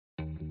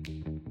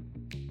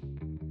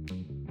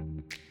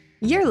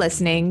You're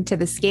listening to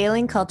the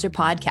Scaling Culture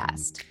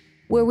Podcast,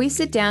 where we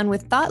sit down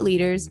with thought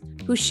leaders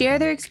who share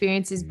their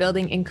experiences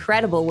building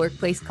incredible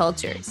workplace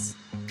cultures.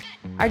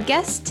 Our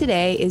guest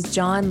today is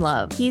John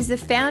Love. He's the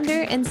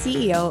founder and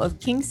CEO of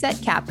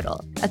KingSett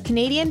Capital, a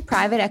Canadian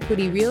private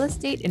equity real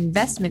estate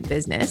investment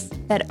business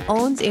that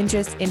owns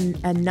interest in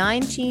a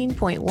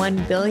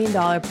 $19.1 billion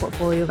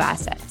portfolio of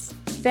assets.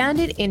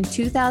 Founded in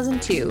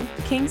 2002,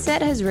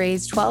 KingSett has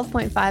raised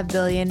 $12.5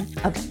 billion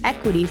of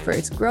equity for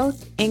its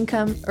growth,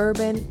 income,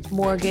 urban,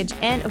 mortgage,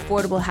 and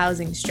affordable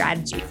housing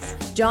strategies.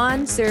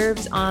 John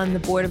serves on the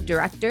board of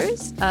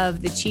directors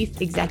of the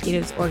Chief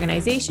Executives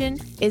Organization,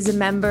 is a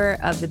member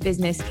of the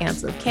Business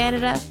Council of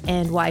Canada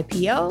and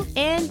YPO,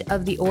 and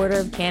of the Order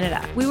of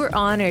Canada. We were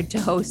honored to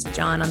host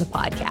John on the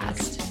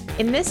podcast.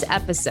 In this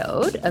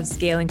episode of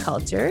Scaling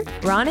Culture,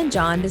 Ron and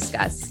John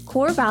discuss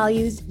core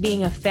values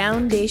being a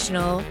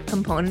foundational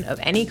component of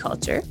any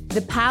culture,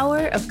 the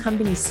power of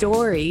company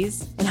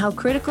stories and how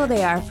critical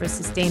they are for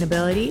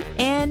sustainability,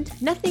 and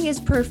nothing is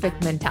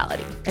perfect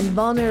mentality and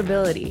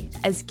vulnerability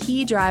as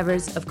key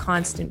drivers of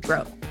constant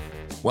growth.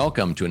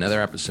 Welcome to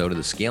another episode of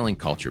the Scaling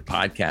Culture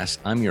Podcast.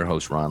 I'm your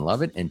host, Ron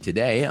Lovett, and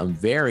today I'm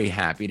very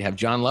happy to have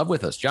John Love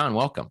with us. John,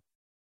 welcome.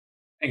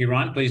 Thank you,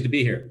 Ron. Pleased to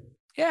be here.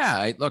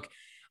 Yeah,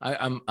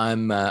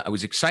 I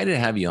was excited to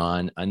have you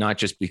on, not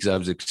just because I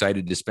was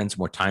excited to spend some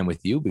more time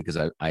with you, because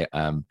I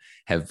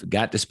have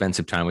got to spend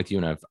some time with you,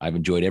 and I've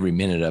enjoyed every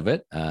minute of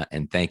it.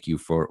 And thank you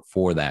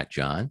for that,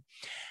 John.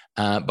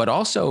 But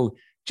also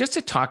just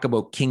to talk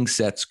about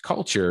KingSett's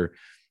culture,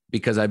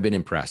 because I've been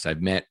impressed.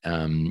 I've met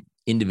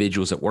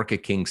individuals that work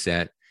at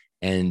KingSett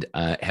and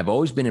have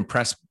always been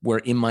impressed. Where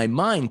in my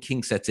mind,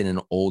 KingSett's in an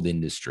old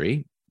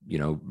industry,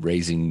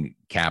 raising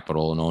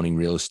capital and owning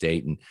real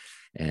estate and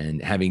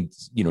having,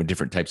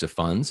 different types of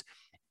funds.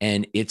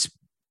 And it's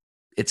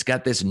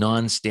got this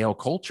non-stale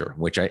culture,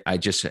 which I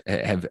just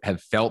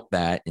have felt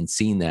that and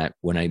seen that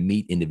when I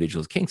meet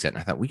individuals at KingSett. And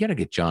I thought, we got to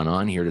get John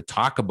on here to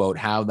talk about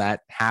how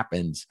that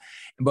happens.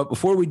 But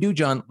before we do,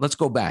 John, let's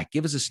go back.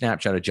 Give us a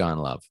snapshot of John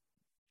Love.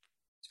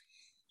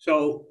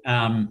 So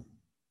the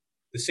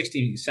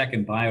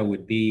 60-second bio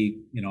would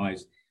be, I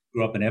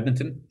grew up in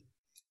Edmonton,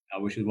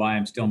 which is why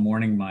I'm still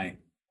mourning my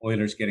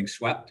Oilers getting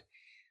swept.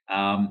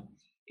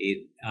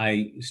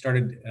 I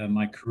started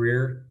my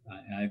career,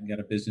 I've got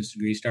a business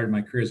degree, started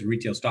my career as a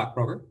retail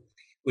stockbroker,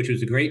 which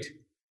was a great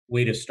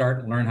way to start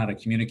and learn how to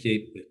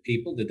communicate with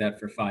people. Did that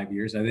for 5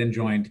 years. I then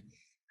joined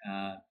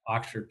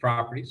Oxford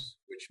Properties,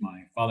 which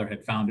my father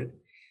had founded,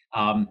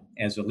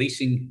 as a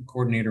leasing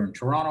coordinator in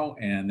Toronto,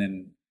 and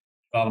then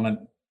development,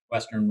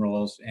 Western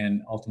roles,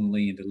 and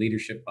ultimately into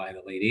leadership by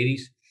the late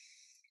 80s.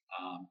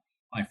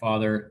 My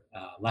father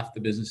left the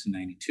business in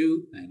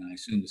 92, and I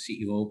assumed the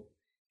CEO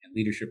and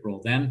leadership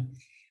role then.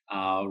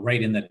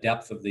 Right in the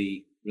depth of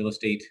the real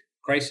estate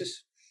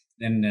crisis,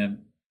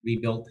 then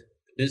rebuilt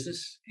the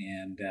business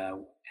and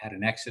had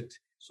an exit,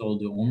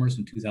 sold to OMERS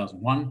in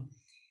 2001,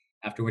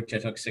 after which I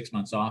took 6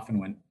 months off and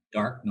went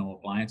dark, no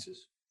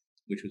appliances,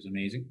 which was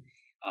amazing.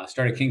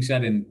 Started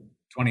KingSett in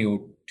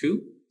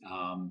 2002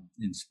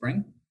 in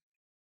spring,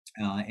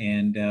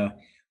 and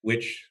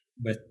which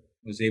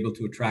was able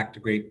to attract a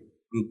great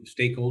group of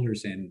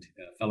stakeholders and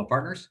fellow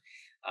partners,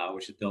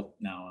 which has built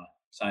now a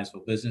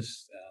sizable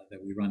business that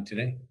we run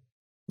today.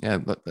 Yeah,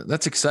 but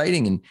that's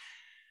exciting.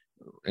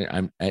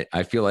 And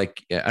I feel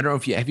like, I don't know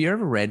if have you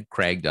ever read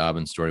Craig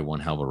Dobbin's story, One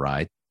Hell of a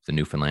Ride, The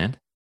Newfoundland?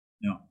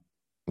 No.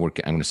 I'm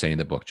going to send you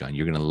the book, John.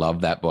 You're going to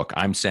love that book.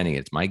 I'm sending it.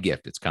 It's my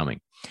gift. It's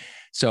coming.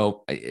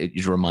 So it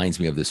just reminds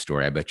me of this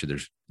story. I bet you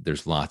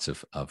there's lots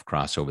of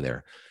crossover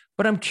there.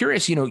 But I'm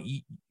curious,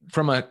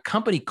 from a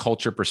company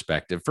culture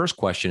perspective, first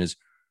question is,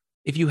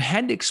 if you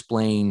had to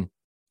explain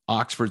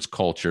Oxford's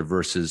culture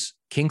versus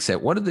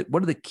KingSett, what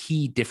are the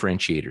key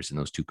differentiators in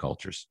those two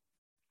cultures?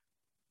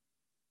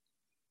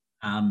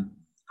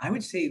 I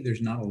would say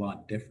there's not a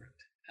lot different.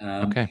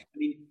 Okay. I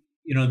mean,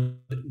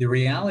 the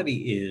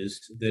reality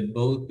is that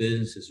both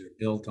businesses are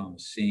built on the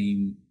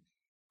same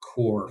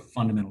core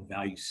fundamental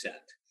value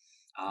set,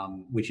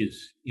 which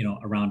is,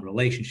 around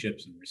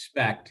relationships and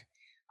respect,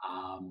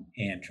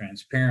 and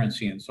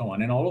transparency and so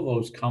on. And all of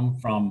those come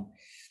from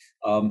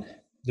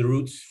the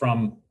roots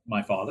from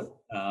my father,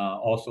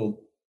 also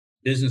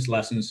business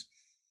lessons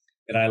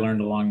that I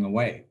learned along the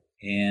way.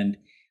 And,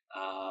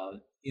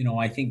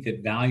 I think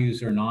that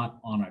values are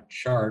not on a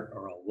chart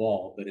or a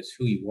wall, but it's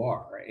who you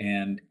are.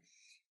 And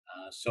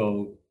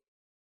so,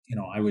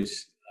 I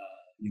was,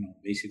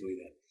 basically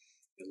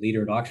the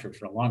leader at Oxford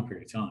for a long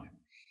period of time.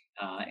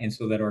 And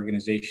so that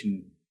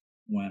organization,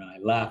 when I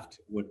left,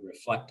 would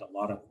reflect a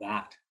lot of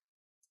that,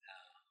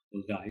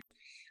 those values.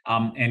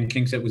 And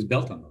KingSett was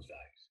built on those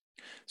values.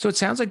 So it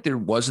sounds like there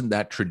wasn't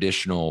that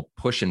traditional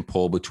push and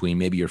pull between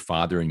maybe your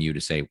father and you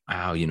to say,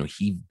 wow,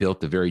 he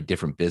built a very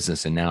different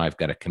business and now I've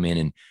got to come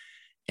in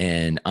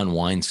and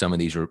unwind some of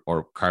these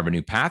or carve a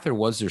new path, or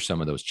was there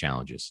some of those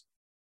challenges?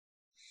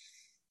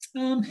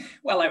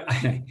 Well,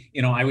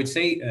 I would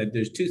say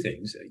there's two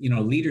things.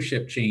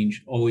 Leadership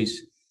change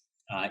always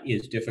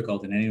is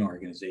difficult in any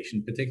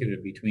organization,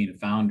 particularly between a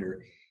founder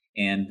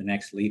and the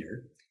next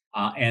leader.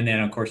 And then,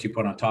 of course, you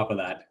put on top of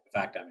that the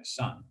fact I'm his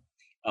son.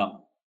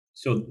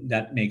 So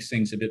that makes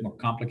things a bit more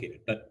complicated.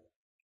 But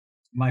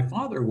my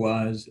father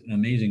was an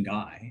amazing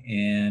guy,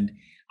 and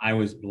I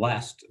was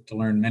blessed to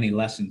learn many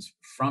lessons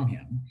from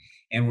him,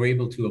 and we're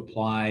able to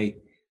apply,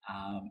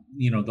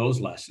 those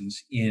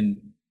lessons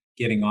in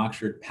getting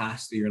Oxford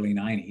past the early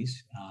 '90s,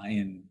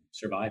 in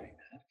surviving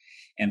that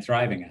and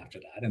thriving after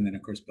that, and then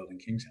of course building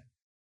Kingshead.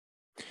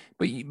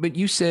 But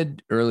you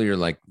said earlier,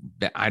 like,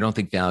 I don't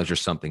think values are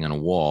something on a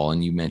wall,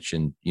 and you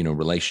mentioned,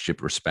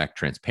 relationship, respect,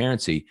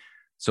 transparency.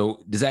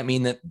 So does that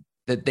mean that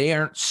they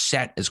aren't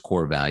set as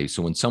core values?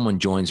 So when someone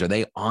joins, are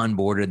they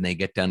onboarded and they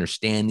get to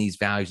understand these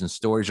values and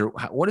stories, or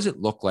what does it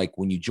look like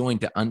when you join?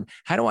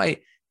 How do I,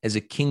 as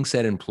a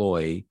Kingshead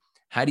employee,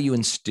 how do you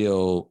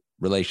instill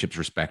relationships,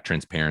 respect,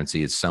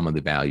 transparency as some of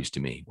the values to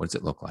me? What does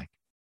it look like?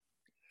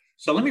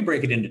 So let me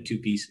break it into two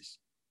pieces.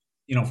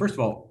 First of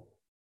all,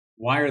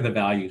 why are the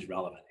values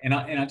relevant? And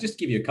I'll just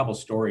give you a couple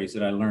stories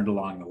that I learned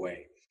along the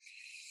way.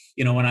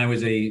 When I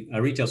was a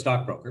retail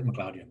stockbroker,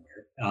 McLeod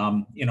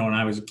Youngwear, when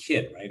I was a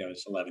kid, right, I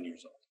was 11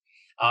 years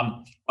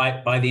old.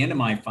 By the end of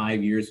my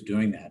 5 years of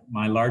doing that,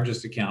 my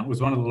largest account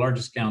was one of the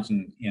largest accounts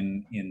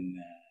in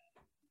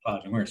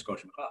McLeod Youngwear,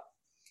 Scotia McLeod,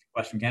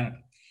 Western Canada.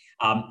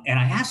 And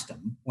I asked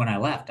him when I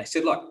left, I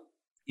said, look,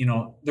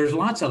 there's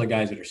lots of other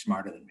guys that are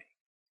smarter than me.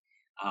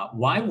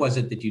 Why was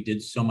it that you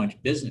did so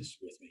much business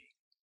with me?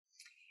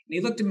 And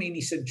he looked at me and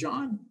he said,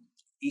 John,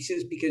 he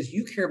says, because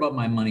you care about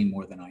my money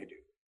more than I do.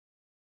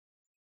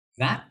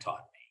 That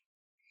taught me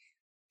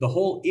the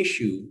whole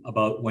issue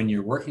about when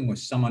you're working with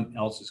someone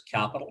else's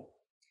capital,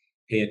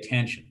 pay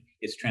attention.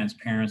 It's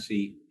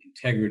transparency,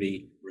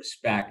 integrity,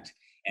 respect,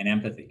 and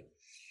empathy.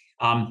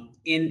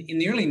 In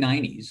the early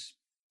 90s,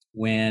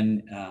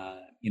 when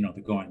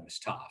the going was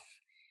tough,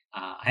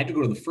 I had to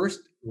go to the first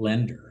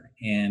lender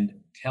and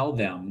tell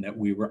them that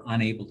we were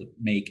unable to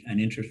make an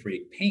interest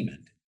rate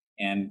payment.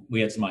 And we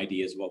had some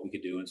ideas of what we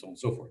could do and so on and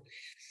so forth.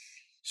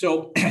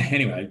 So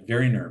anyway, I was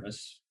very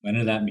nervous, went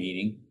into that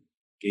meeting,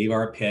 gave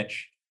our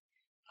pitch.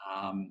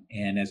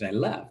 And as I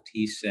left,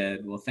 he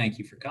said, well, thank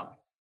you for coming.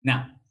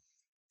 Now,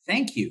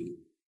 thank you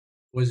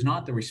was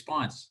not the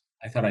response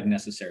I thought I'd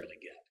necessarily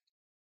get.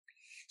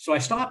 So I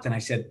stopped and I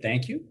said,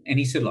 thank you. And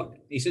he said, look,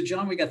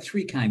 John, we got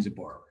three kinds of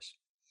borrowers.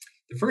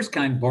 The first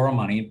kind, borrow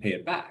money and pay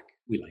it back.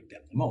 We like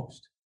them the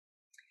most.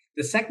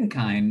 The second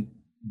kind,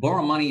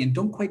 borrow money and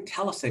don't quite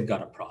tell us they've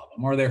got a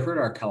problem or they hurt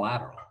our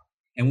collateral,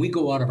 and we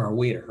go out of our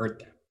way to hurt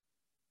them.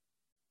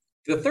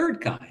 The third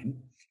kind,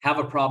 have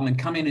a problem and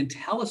come in and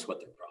tell us what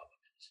their problem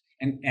is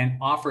and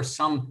offer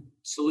some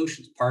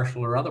solutions,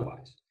 partial or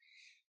otherwise.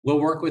 We'll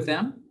work with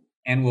them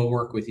and we'll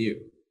work with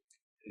you.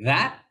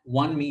 That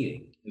one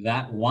meeting,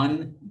 that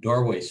one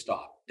doorway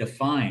stop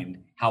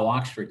defined how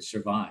Oxford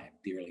survived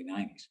the early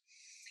 90s.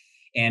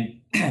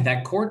 And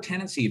that core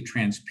tendency of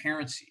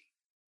transparency,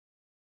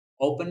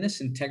 openness,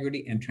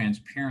 integrity, and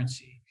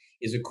transparency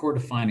is a core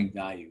defining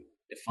value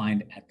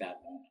defined at that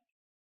moment.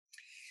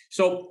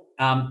 So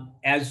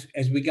as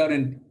we go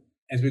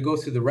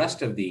through the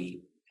rest of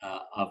the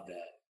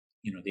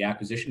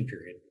acquisition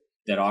period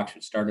that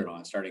Oxford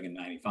starting in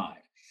 '95,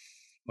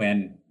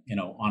 when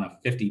on a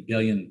 $50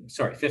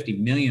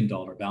 million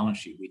balance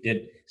sheet, we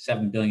did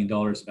 $7 billion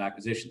of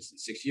acquisitions in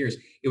 6 years.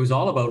 It was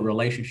all about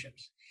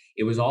relationships.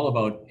 It was all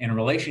about, and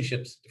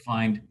relationships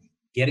defined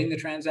getting the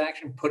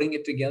transaction, putting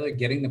it together,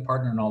 getting the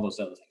partner, and all those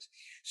other things.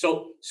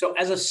 So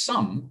as a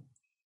sum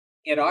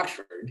at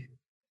Oxford,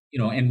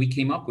 and we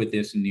came up with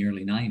this in the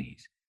early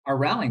 90s, our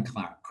rallying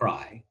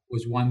cry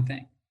was one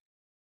thing: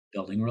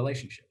 building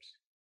relationships.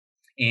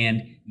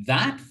 And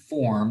that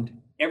formed,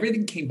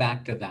 everything came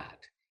back to that.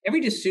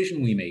 Every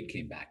decision we made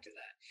came back to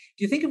that.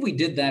 Do you think if we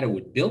did that, it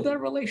would build that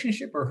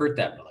relationship or hurt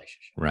that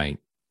relationship? Right.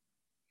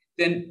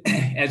 Then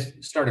as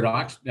started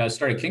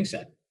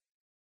Kingshead,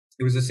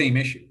 it was the same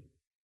issue.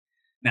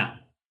 Now,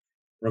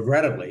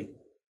 regrettably,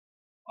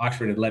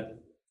 Oxford had let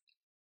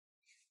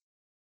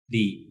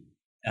the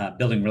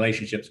building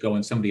relationships go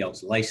and somebody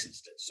else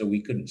licensed it, so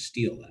we couldn't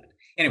steal that.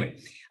 Anyway,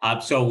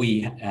 so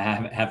we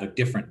have a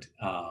different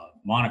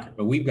moniker,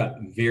 but we've got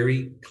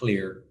very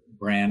clear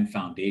brand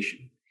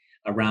foundation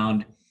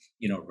around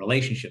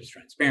relationships,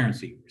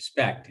 transparency,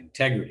 respect,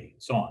 integrity,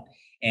 and so on.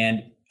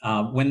 And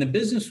when the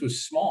business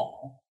was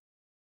small,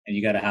 and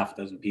you got a half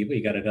dozen people,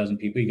 you got a dozen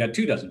people, you got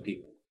 2 dozen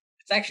people,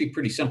 it's actually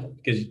pretty simple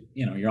because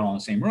you're all in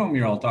the same room,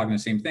 you're all talking the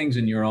same things,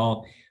 and you're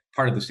all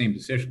part of the same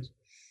decisions.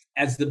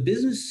 As the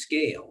business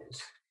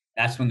scales,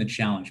 that's when the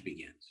challenge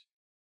begins.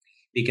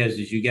 Because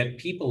as you get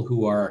people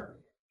who are,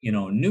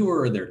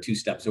 newer, they're 2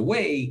 steps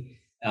away,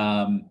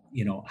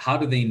 how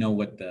do they know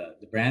what the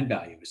brand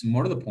value is? And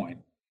more to the point,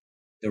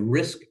 the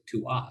risk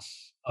to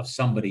us of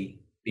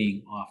somebody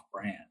being off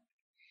brand.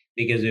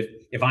 Because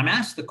if I'm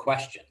asked the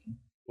question,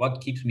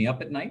 what keeps me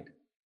up at night?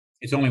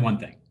 It's only one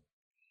thing.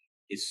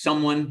 Is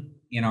someone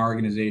in our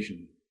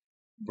organization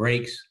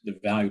breaks the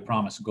value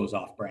promise and goes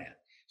off brand.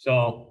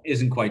 So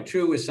isn't quite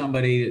true with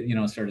somebody,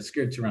 sort of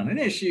skirts around an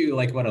issue,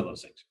 like what are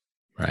those things?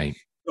 Right.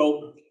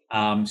 So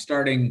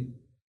starting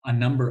a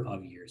number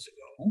of years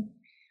ago,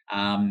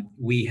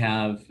 we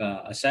have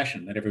a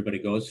session that everybody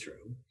goes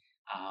through,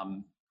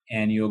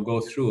 and you'll go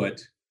through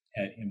it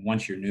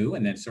once you're new,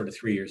 and then sort of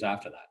 3 years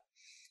after that.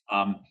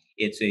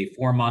 It's a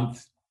 4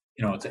 month,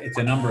 it's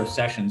a number of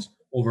sessions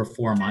over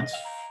 4 months.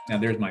 Now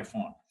there's my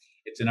phone.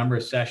 It's a number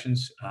of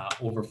sessions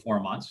over 4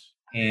 months,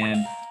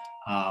 and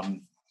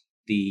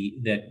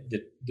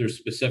there's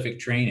specific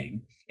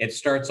training. It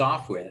starts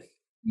off with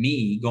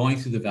me going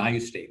through the value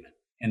statement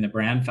and the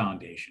brand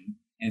foundation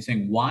and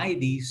saying why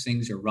these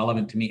things are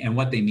relevant to me and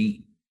what they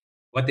mean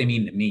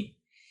to me.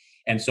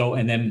 And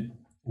then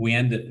we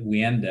end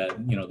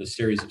the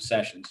series of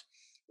sessions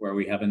where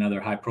we have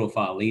another high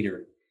profile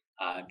leader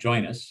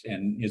join us,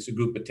 and it's a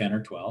group of 10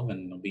 or 12,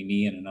 and it'll be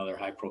me and another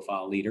high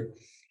profile leader,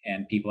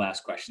 and people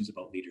ask questions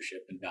about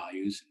leadership and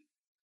values and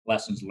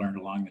lessons learned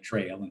along the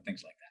trail and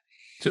things like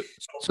that.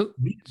 So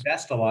we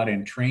invest a lot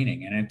in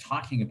training and in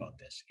talking about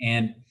this,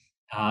 and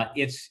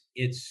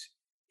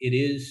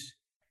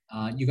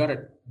you got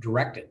to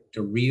direct it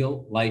to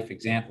real life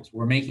examples.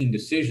 We're making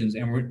decisions,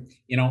 and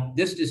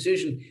this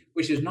decision,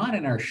 which is not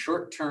in our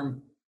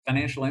short-term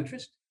financial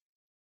interest,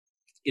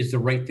 is the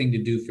right thing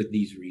to do for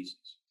these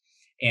reasons.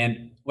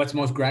 And what's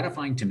most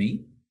gratifying to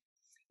me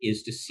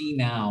is to see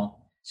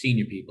now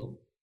senior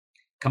people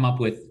come up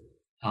with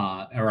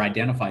or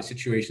identify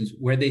situations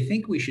where they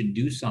think we should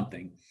do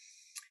something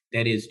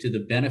that is to the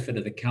benefit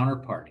of the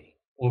counterparty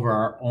over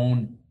our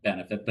own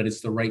benefit, but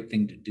it's the right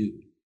thing to do.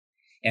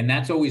 And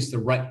that's always the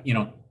right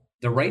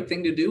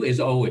thing to do is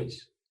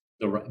always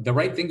the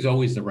right thing's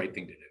always the right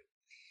thing to do.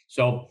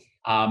 So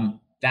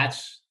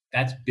that's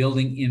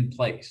building in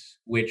place,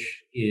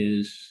 which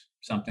is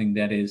something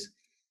that is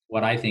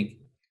what I think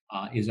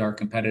is our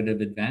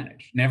competitive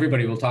advantage. And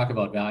everybody will talk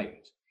about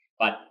values,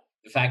 but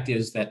the fact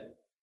is that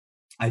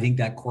I think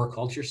that core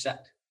culture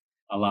set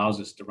allows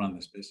us to run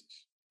this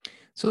business.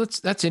 So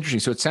that's interesting.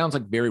 So it sounds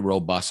like very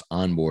robust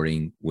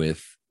onboarding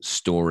with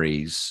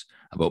stories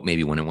about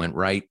maybe when it went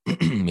right,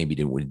 maybe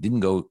when it didn't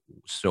go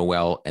so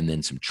well, and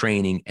then some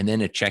training, and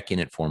then a check-in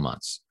at 4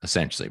 months,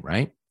 essentially,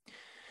 right?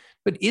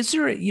 But is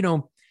there,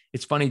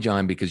 it's funny,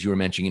 John, because you were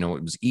mentioning,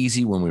 it was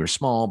easy when we were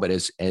small, but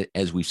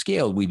as we've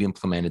scaled, we've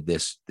implemented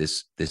this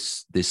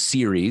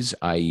series,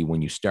 i.e.,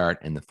 when you start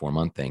and the 4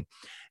 month thing.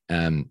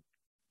 And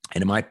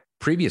in my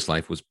previous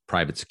life was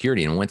private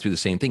security, and I went through the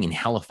same thing in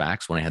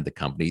Halifax when I had the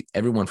company.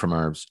 Everyone from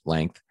arm's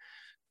length,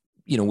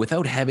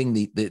 without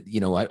having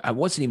I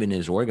wasn't even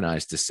as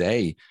organized to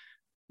say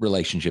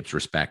relationships,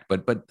 respect,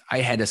 but I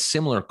had a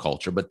similar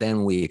culture. But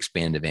then we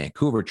expanded to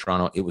Vancouver,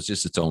 Toronto. It was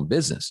just its own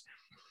business.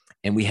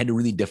 And we had to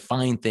really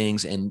define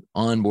things and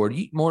onboard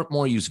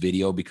more use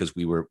video because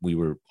we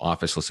were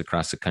officeless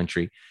across the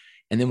country.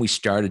 And then we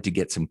started to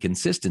get some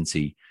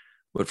consistency.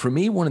 But for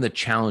me, one of the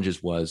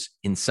challenges was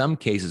in some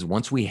cases,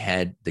 once we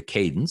had the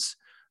cadence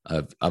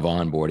of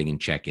onboarding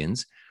and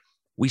check-ins,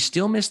 we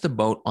still missed the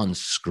boat on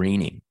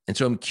screening. And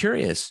so I'm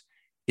curious,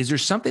 is there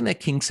something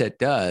that KingSett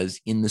does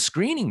in the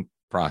screening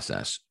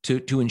process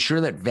to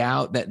ensure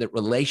that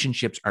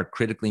relationships are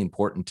critically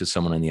important to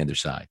someone on the other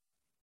side?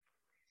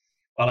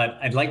 Well,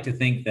 I'd like to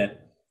think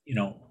that,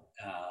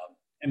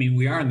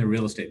 we are in the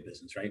real estate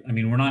business, right?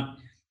 We're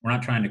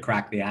not trying to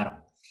crack the atom.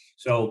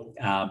 So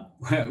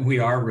we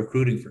are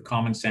recruiting for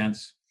common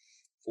sense,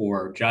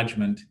 for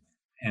judgment,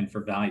 and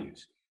for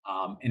values.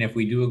 And if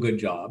we do a good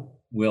job,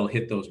 we'll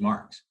hit those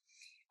marks.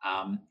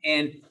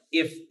 And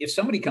if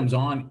somebody comes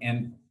on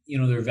and,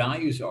 their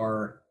values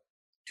are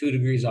 2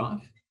 degrees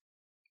off,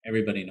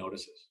 everybody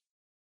notices.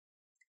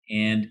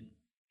 And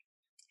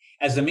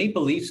as the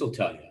Maple Leafs will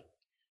tell you,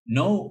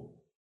 no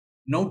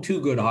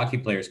 2 good hockey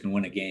players can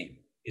win a game.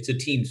 It's a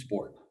team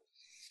sport.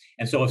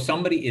 And so if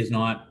somebody is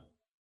not,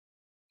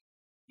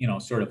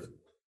 sort of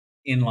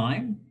in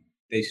line,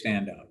 they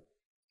stand out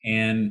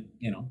and,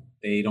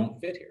 they don't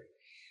fit here.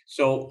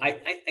 So I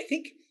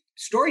think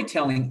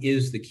storytelling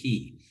is the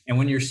key. And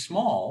when you're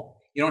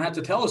small, you don't have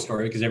to tell a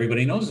story because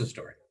everybody knows the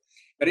story.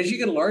 But as you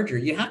get larger,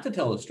 you have to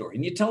tell a story,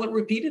 and you tell it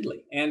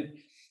repeatedly. And,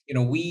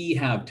 we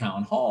have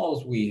town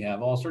halls, we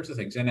have all sorts of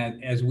things. And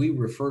as we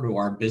refer to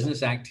our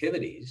business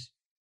activities,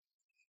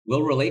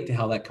 we'll relate to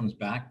how that comes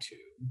back to,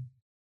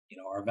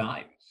 our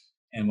values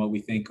and what we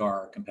think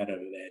our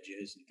competitive edge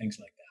is and things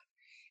like that.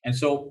 And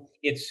so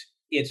it's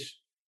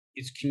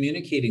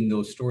communicating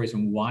those stories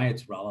and why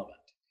it's relevant.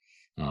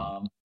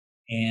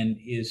 And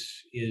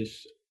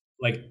is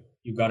like,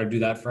 you've got to do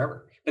that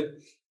forever. But,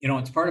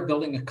 it's part of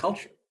building a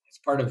culture. It's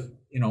part of,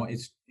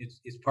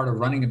 it's part of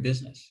running a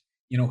business.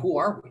 Who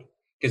are we?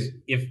 Because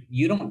if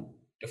you don't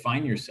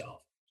define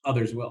yourself,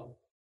 others will.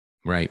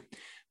 Right.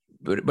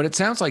 But it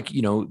sounds like,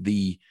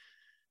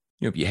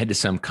 if you head to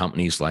some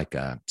companies like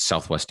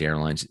Southwest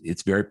Airlines,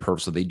 it's very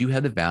purposeful. They do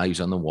have the values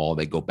on the wall.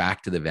 They go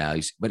back to the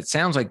values, but it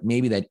sounds like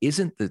maybe that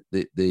isn't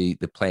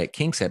the play at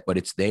KingSett, but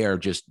it's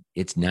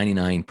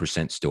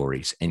 99%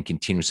 stories and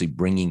continuously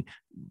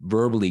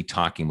verbally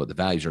talking about the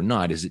values or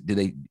not. Is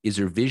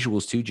there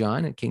visuals too,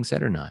 John, at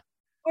KingSett or not?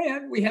 Oh yeah,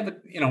 we have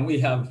we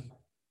have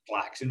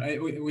plaques and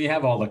we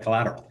have all the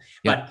collateral.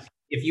 Yeah. But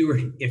if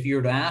you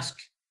were to ask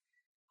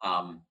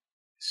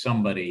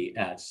somebody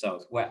at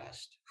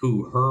Southwest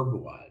who Herb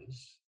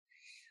was,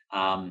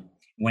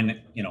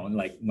 when,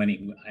 like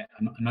when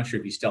I'm not sure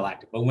if he's still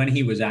active, but when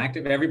he was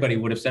active, everybody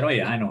would have said, oh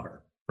yeah, I know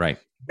Herb. Right.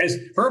 Because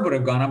Herb would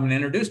have gone up and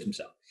introduced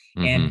himself.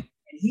 Mm-hmm. And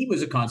he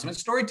was a consummate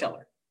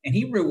storyteller, and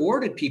he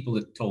rewarded people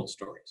that told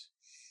stories.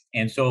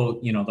 And so,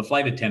 the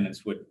flight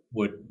attendants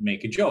would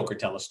make a joke or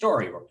tell a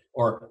story,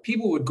 or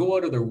people would go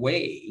out of their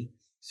way.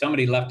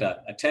 Somebody left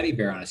a teddy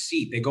bear on a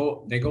seat. They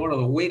go out of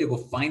the way to go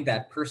find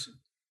that person,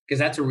 because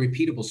that's a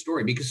repeatable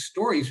story, because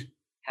stories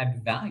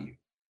had value.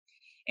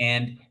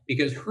 And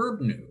because Herb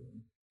knew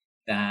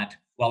that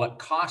while it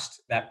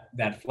cost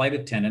that flight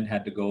attendant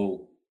had to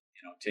go,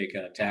 take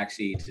a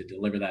taxi to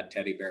deliver that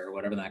teddy bear or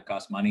whatever, that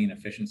cost money and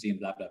efficiency and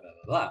blah, blah, blah,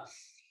 blah, blah.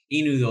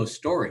 He knew those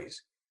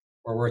stories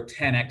were worth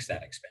 10x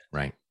that expense.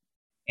 Right.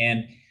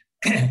 And,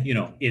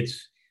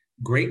 it's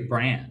great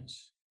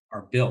brands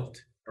are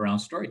built around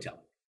storytelling.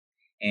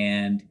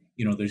 And,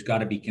 there's got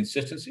to be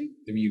consistency.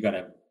 You got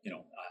to,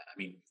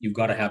 you've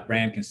got to have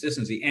brand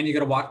consistency, and you got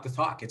to walk the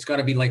talk. It's got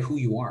to be like who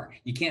you are.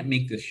 You can't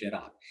make this shit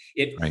up.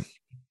 Right.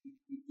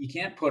 You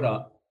can't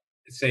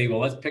say, well,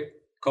 let's pick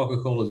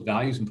Coca-Cola's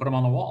values and put them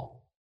on the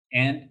wall.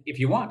 And if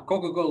you want,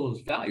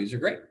 Coca-Cola's values are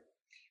great.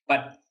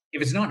 But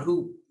if it's not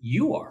who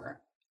you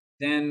are,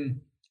 then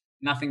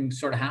nothing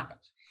sort of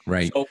happens.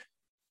 Right. So,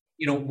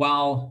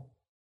 while,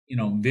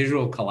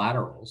 visual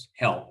collaterals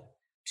help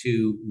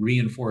to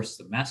reinforce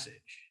the message,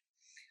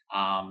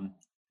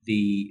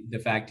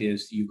 the fact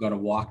is you've got to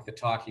walk the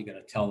talk, you got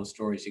to tell the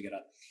stories, you got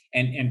to,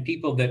 and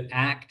people that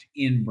act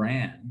in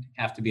brand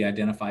have to be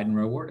identified and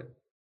rewarded.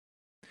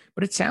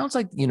 But it sounds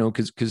like,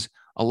 because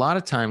a lot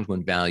of times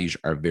when values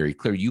are very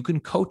clear, you can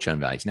coach on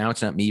values. Now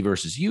it's not me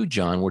versus you,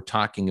 John. We're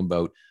talking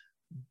about,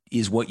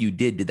 is what you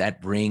did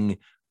that bring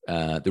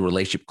the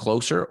relationship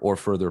closer or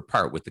further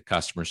apart with the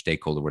customer,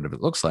 stakeholder, whatever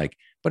it looks like?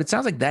 But it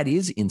sounds like that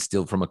is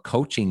instilled from a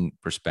coaching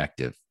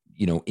perspective,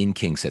 in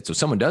KingSett. So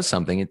someone does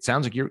something, it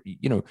sounds like your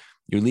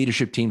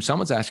leadership team,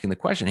 someone's asking the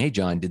question, hey,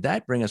 John, did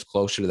that bring us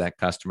closer to that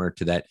customer,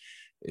 to that,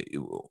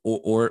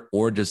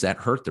 or does that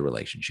hurt the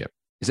relationship?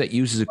 Is that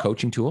used as a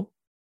coaching tool?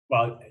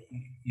 Well,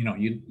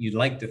 you'd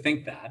like to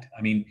think that.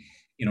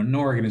 No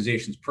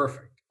organization's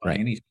perfect by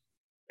any,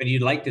 but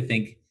you'd like to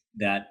think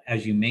that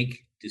as you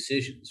make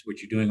decisions,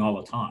 which you're doing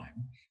all the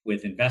time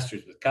with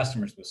investors, with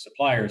customers, with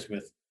suppliers,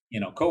 with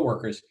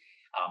coworkers,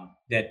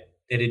 that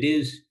it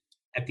is,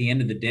 at the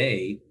end of the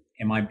day,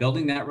 am I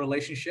building that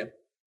relationship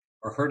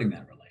or hurting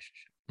that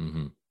relationship?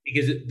 Mm-hmm.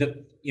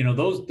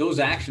 Because those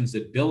actions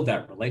that build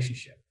that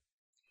relationship,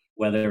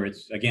 whether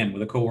it's again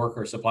with a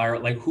coworker or supplier,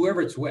 like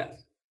whoever it's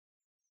with,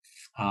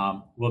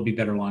 will be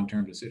better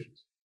long-term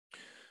decisions.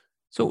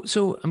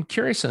 So I'm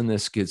curious on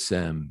this, because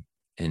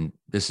and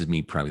this is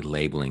me probably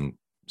labeling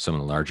some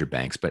of the larger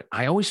banks, but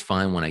I always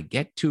find when I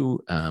get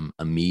to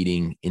a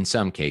meeting, in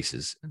some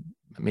cases,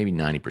 maybe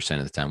 90%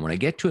 of the time, when I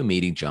get to a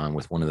meeting, John,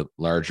 with one of the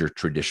larger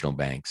traditional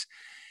banks,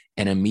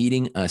 and I'm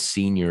meeting a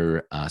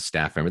senior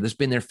staff member that's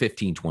been there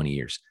 15, 20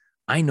 years,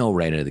 I know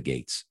right out of the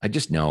gates. I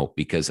just know,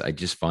 because I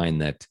just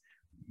find that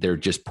they're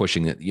just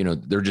pushing it,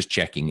 they're just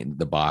checking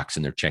the box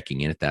and they're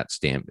checking in at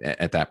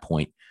that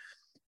point.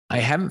 I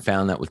haven't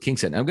found that with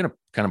KingSett. And I'm going to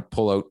kind of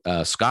pull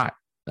out Scott,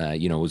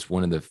 was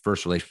one of the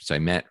first relationships I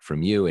met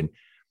from you.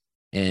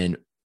 And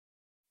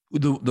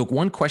the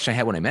one question I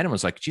had when I met him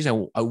was like, geez,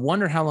 I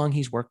wonder how long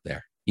he's worked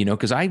there,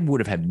 because I would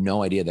have had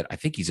no idea that. I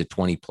think he's a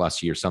 20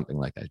 plus years, something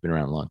like that. He's been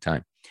around a long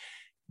time.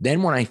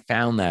 Then when I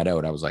found that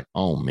out, I was like,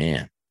 oh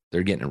man,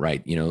 they're getting it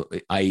right.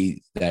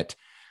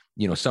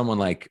 Someone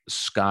like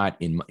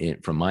Scott,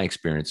 from my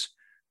experience,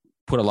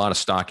 put a lot of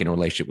stock in a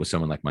relationship with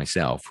someone like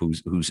myself,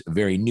 who's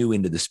very new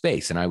into the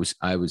space. And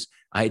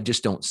I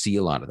just don't see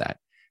a lot of that.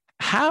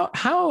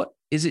 How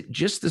is it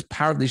just the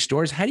power of these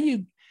stories? How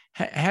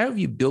have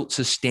you built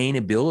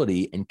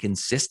sustainability and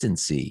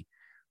consistency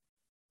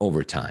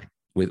over time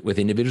with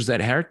individuals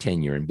that have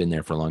tenure and been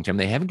there for a long time?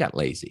 They haven't got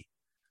lazy.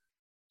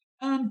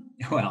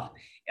 Well,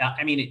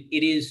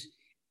 it is,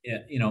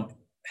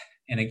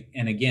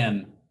 and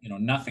again,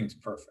 nothing's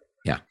perfect.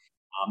 Yeah.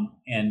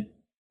 And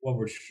what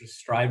we're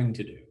striving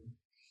to do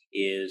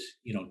is,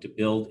 to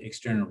build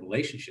external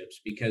relationships,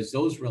 because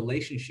those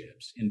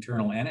relationships,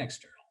 internal and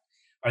external,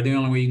 are the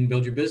only way you can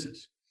build your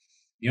business.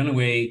 The only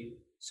way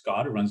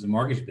Scott, who runs the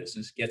mortgage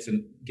business, gets a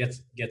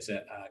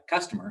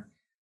customer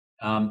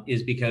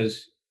is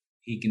because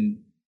he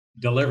can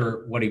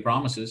deliver what he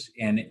promises,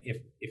 and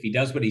if he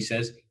does what he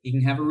says, he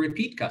can have a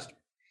repeat customer.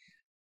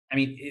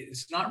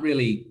 It's not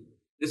really,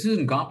 this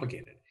isn't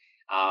complicated.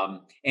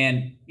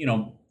 And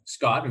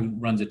Scott, who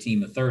runs a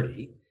team of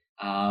 30,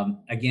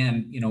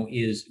 again,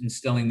 is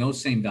instilling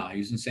those same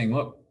values and saying,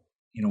 look,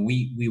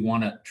 we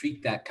want to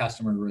treat that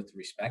customer with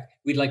respect.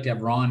 We'd like to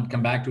have Ron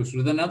come back to us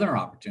with another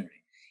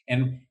opportunity.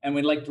 And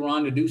we'd like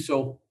Ron to do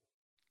so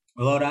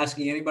without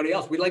asking anybody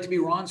else. We'd like to be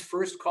Ron's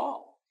first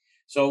call.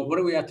 So what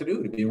do we have to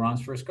do to be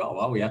Ron's first call?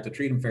 Well, we have to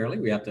treat him fairly.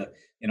 We have to,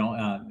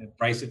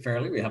 price it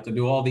fairly. We have to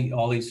do all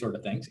these sort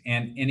of things.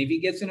 And if he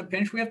gets in a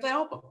pinch, we have to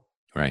help him.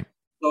 Right.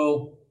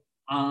 So,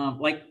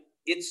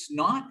 it's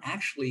not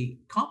actually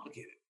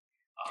complicated.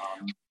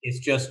 It's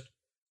just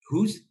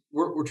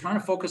we're trying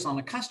to focus on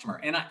the customer.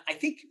 And I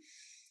think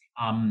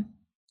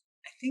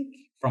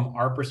from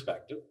our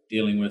perspective,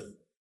 dealing with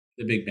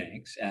the big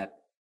banks at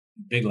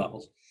big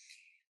levels,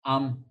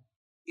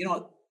 you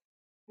know,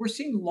 we're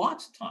seeing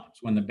lots of times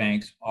when the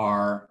banks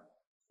are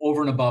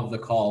over and above the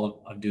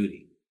call of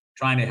duty,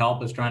 trying to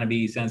help us, trying to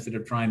be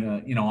sensitive, trying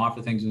to,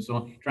 offer things and so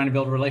on, trying to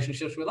build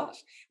relationships with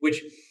us,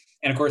 which,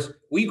 and of course,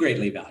 we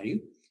greatly value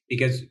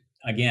because,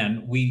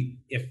 again,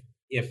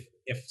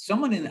 if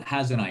someone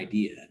has an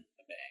idea, a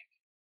bank,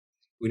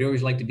 we'd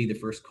always like to be the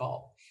first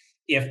call.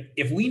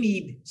 If we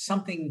need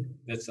something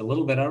that's a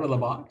little bit out of the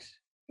box,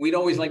 we'd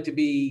always like to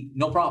be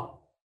no problem.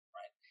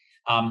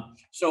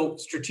 So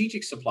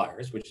strategic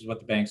suppliers, which is what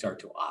the banks are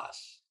to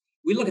us,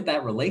 we look at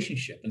that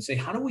relationship and say,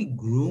 how do we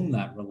groom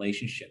that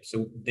relationship?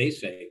 So they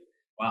say,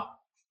 wow,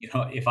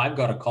 if I've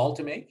got a call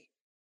to make,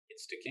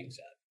 it's to KingSett.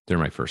 They're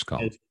my first call.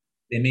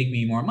 They make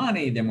me more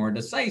money. They're more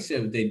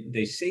decisive.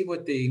 They say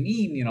what they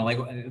mean. Like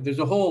there's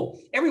a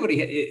whole,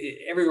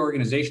 every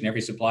organization,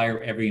 every supplier,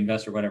 every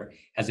investor, whatever,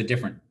 has a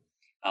different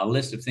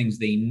list of things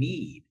they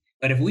need.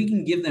 But if we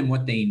can give them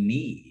what they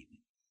need,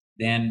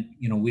 then,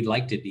 we'd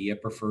like to be a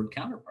preferred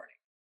counterparty.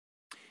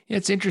 Yeah,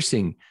 it's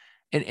interesting.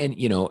 And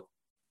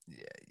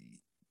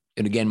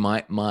again,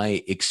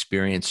 my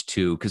experience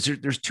too, because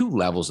there's two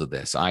levels of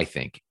this, I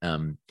think.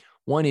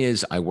 One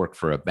is I work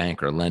for a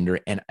bank or a lender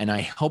and I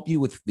help you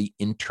with the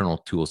internal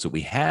tools that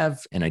we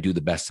have, and I do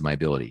the best of my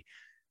ability.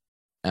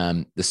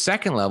 The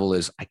second level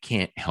is I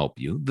can't help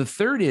you. The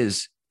third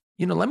is,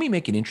 let me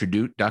make an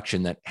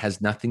introduction that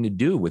has nothing to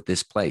do with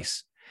this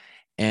place.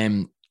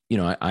 And,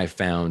 I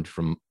found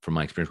from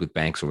my experience with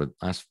banks over the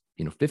last,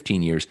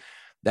 15 years,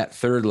 that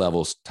third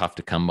level is tough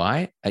to come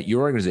by. At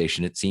your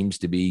organization, it seems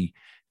to be,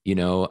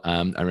 I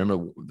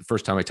remember the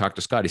first time I talked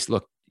to Scott, he said,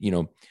 look,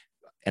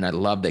 and I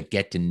love that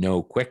get to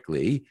know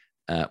quickly.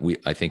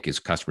 I think as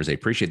customers, they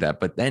appreciate that.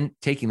 But then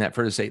taking that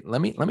further, say, let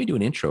me do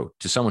an intro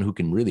to someone who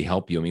can really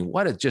help you. I mean,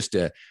 I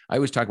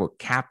always talk about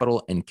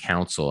capital and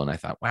counsel. And I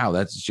thought, wow,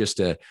 that's just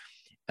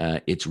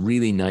it's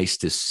really nice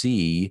to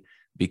see,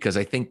 because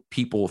I think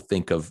people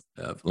think of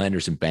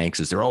lenders and banks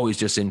as they're always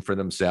just in for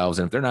themselves.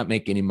 And if they're not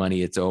making any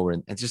money, it's over.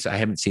 And it's just, I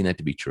haven't seen that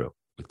to be true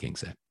with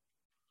KingSett.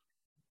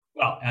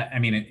 Well, I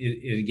mean,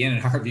 again,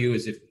 in our view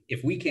is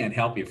if we can't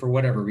help you for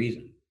whatever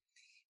reason,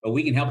 but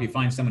we can help you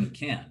find someone who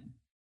can,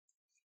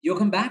 you'll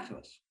come back to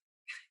us,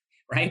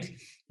 right?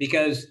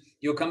 Because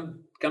you'll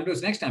come to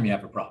us next time you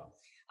have a problem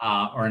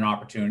or an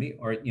opportunity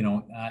or,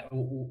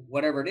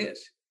 whatever it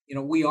is.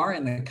 We are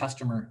in the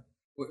customer,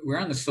 we're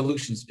in the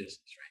solutions business,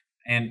 right?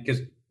 And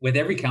because with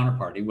every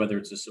counterparty, whether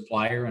it's a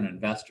supplier, an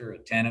investor, a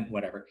tenant,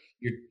 whatever,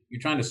 you're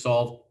trying to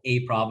solve a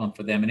problem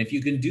for them. And if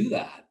you can do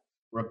that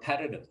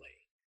repetitively,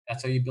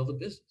 that's how you build a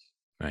business.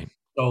 Right.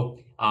 So,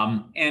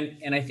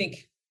 and I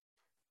think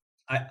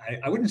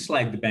I wouldn't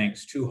slag the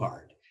banks too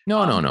hard. No.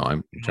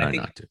 I'm trying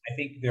not to. I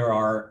think there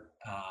are,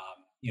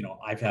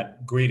 I've had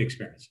great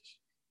experiences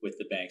with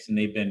the banks and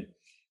they've been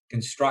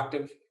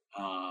constructive.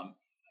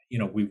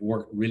 We've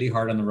worked really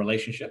hard on the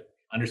relationship,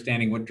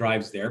 understanding what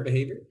drives their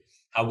behavior,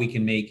 how we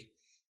can make,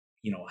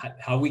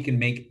 how we can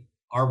make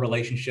our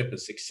relationship a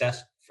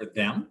success for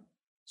them.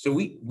 So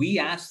we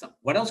ask them,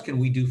 what else can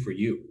we do for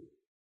you?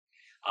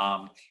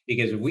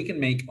 Because if we can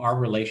make our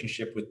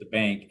relationship with the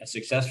bank a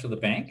success for the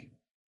bank,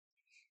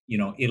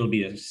 it'll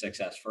be a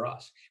success for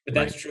us. But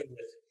that's true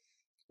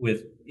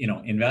with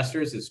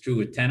investors. It's true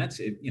with tenants.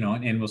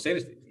 And we'll say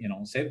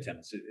to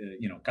tenants,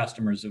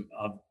 customers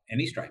of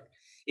any stripe.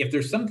 If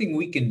there's something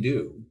we can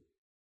do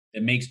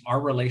that makes our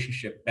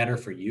relationship better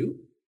for you,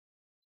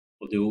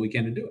 we'll do what we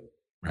can to do it.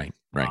 Right.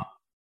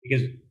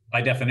 Because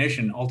by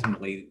definition,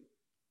 ultimately,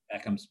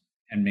 that comes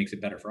and makes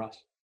it better for us.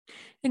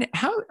 And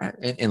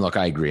and look,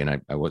 I agree. And I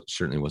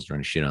certainly wasn't trying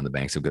to shit on the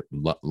banks. I've got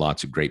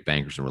lots of great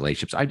bankers and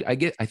relationships.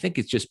 I think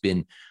it's just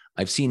been,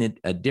 I've seen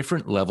a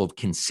different level of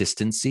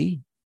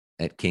consistency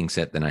at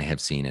KingSett than I have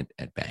seen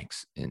at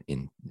banks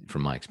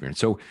from my experience.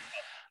 So,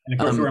 and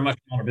of course, we're a much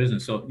smaller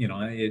business. So,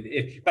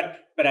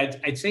 but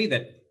I'd say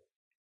that,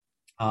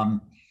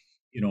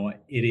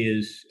 it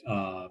is,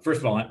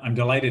 first of all, I'm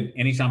delighted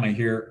anytime I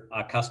hear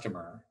a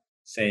customer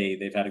say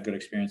they've had a good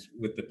experience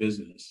with the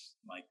business,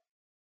 like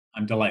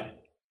I'm delighted.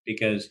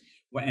 Because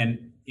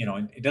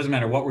it doesn't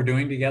matter what we're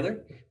doing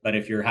together, but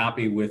if you're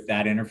happy with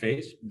that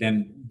interface,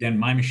 then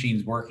my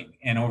machine's working,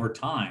 and over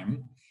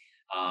time,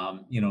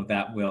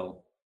 that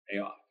will pay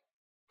off.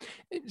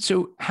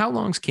 So, how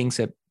long's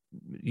KingSett?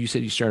 You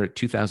said you started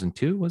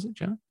 2002, was it,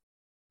 John?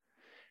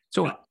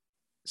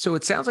 So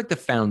it sounds like the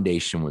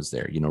foundation was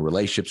there.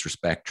 Relationships,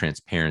 respect,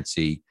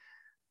 transparency,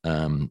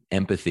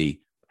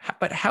 empathy.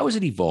 But how has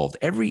it evolved?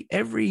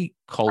 Every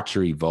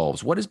culture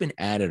evolves. What has been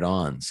added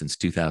on since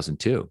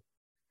 2002?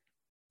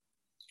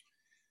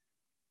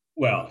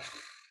 Well,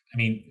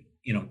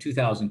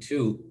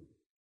 2002,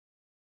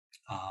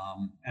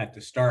 at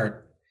the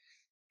start,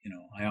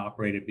 I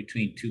operated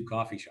between two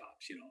coffee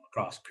shops,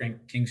 across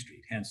King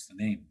Street, hence the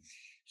name.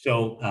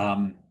 So,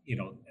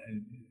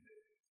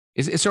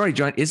 sorry,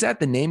 John, is that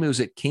the name?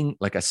 Was it King,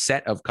 like a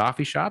set of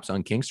coffee shops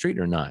on King Street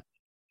or not?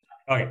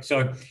 Okay.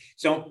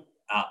 So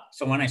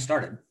when I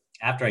started,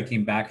 after I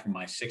came back from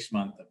my 6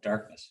 month of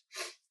darkness,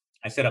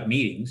 I set up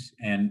meetings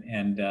and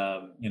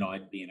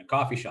I'd be in a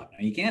coffee shop.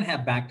 Now you can't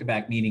have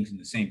back-to-back meetings in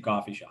the same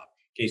coffee shop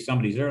in case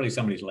somebody's early,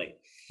 somebody's late.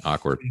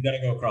 Awkward. You got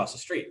to go across the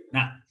street.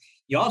 Now,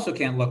 you also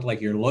can't look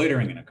like you're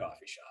loitering in a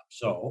coffee shop.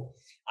 So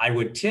I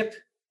would tip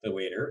the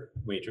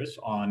waitress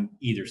on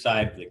either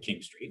side of the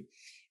King Street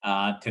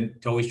to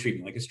always treat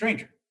me like a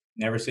stranger.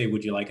 Never say,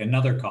 would you like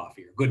another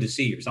coffee or good to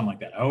see you or something like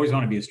that. I always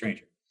want to be a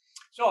stranger.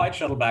 So I'd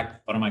shuttle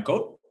back, put on my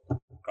coat,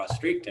 across the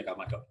street, take off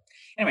my coat.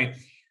 Anyway,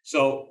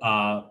 so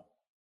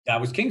that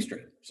was King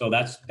Street. So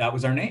that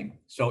was our name.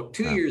 So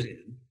 2 years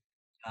in,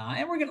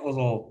 and we're getting a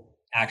little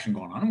action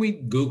going on. And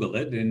we Googled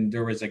it, and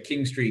there was a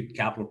King Street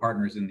Capital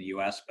Partners in the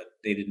US, but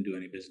they didn't do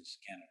any business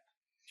in Canada.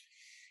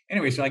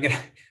 Anyway, so I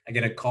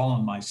get a call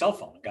on my cell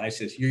phone. The guy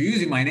says, "You're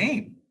using my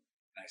name."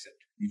 And I said,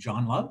 "You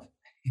John Love?"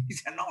 He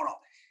said, "No,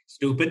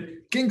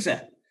 stupid, King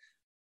said."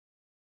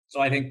 So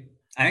I think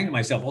to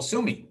myself, "Well,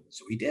 sue me."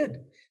 So he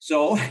did.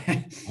 So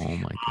Oh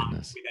my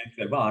goodness. we then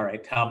said, "Well, all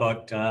right, how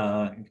about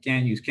if you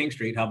can't use King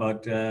Street, how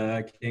about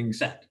King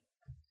said?"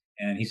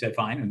 And he said,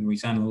 "Fine." And we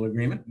signed a little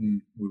agreement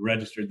and we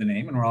registered the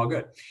name and we're all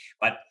good.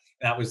 But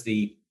that was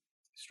the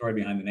story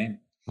behind the name.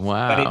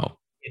 Wow.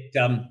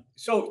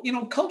 So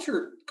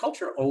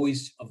culture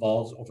always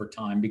evolves over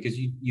time because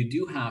you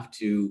do have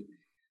to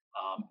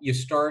you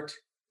start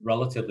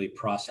relatively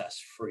process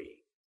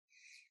free,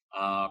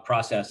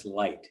 process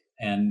light,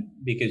 and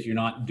because you're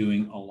not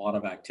doing a lot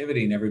of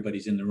activity and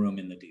everybody's in the room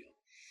in the deal.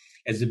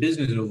 As the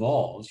business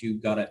evolves,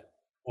 you've got to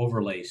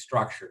overlay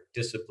structure,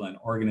 discipline,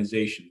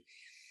 organization.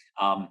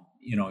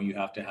 You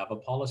have to have a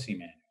policy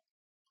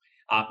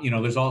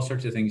manual. There's all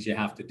sorts of things you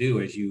have to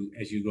do as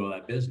you grow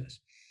that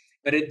business.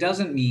 But it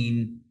doesn't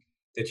mean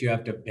that you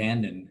have to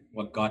abandon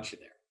what got you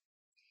there,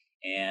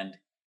 and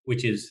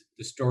which is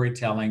the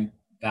storytelling,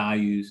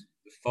 values,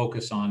 the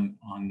focus on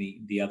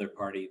the other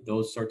party,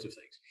 those sorts of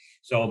things.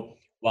 So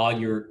while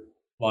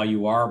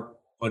you are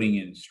putting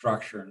in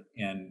structure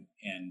and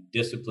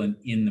discipline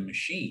in the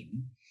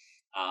machine,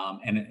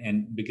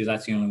 and because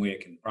that's the only way it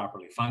can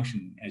properly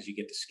function as you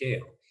get to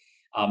scale,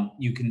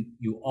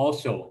 you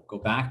also go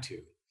back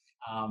to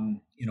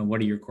what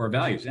are your core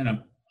values. And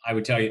I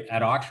would tell you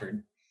at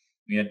Oxford,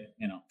 we had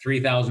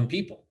 3,000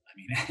 people. I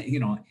mean,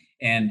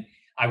 and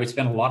I would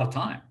spend a lot of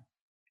time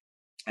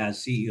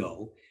as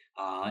CEO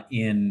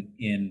in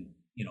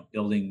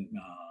building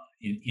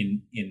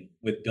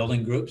with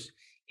building groups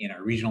in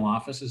our regional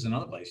offices and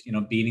other places.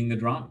 Beating the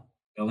drum,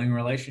 building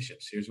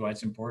relationships. Here's why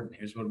it's important.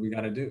 Here's what we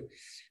got to do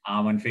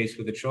when faced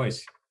with a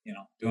choice.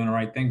 Doing the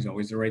right thing is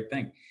always the right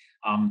thing.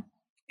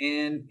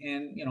 And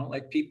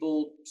like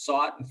people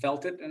saw it and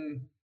felt it,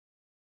 and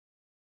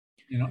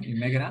you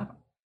make it happen.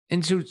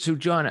 And so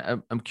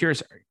John, I'm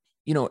curious,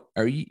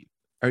 are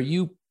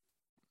you,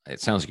 it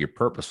sounds like you're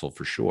purposeful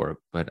for sure,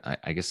 but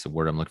I guess the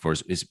word I'm looking for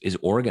is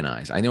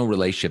organized. I know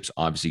relationships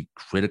obviously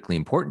critically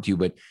important to you,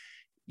 but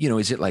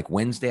is it like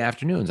Wednesday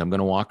afternoons, I'm going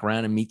to walk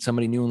around and meet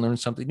somebody new and learn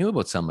something new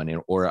about somebody,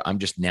 or I'm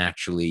just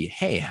naturally,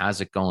 hey, how's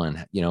it going?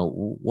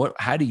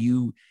 How do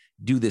you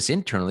do this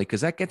internally?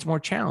 Because that gets more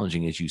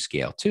challenging as you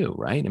scale too,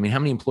 right? I mean, how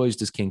many employees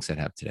does KingSett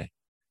have today?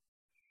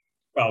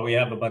 Well, we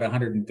have about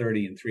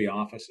 130 in 3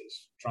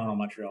 offices: Toronto,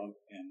 Montreal,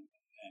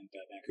 and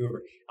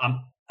Vancouver.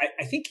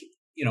 I think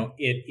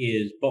it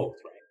is both,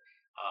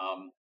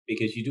 right?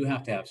 Because you do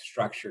have to have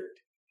structured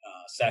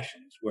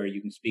sessions where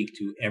you can speak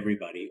to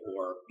everybody,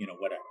 or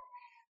whatever.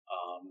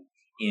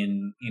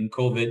 In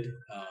COVID,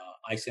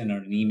 I send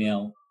out an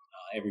email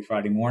every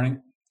Friday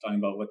morning talking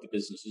about what the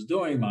business is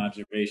doing, my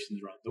observations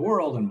around the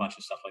world, and a bunch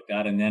of stuff like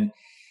that. And then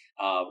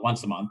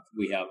once a month,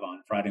 we have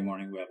on Friday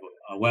morning, we have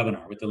a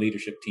webinar with the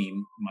leadership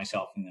team,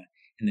 myself and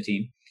the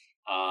team,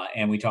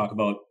 and we talk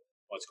about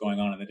what's going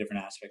on in the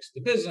different aspects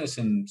of the business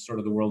and sort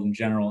of the world in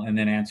general, and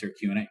then answer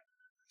Q&A.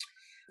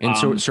 And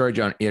so, sorry,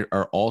 John,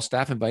 are all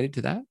staff invited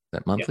to that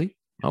monthly?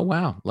 Yeah. Oh,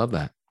 wow. Love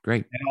that.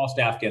 Great. And all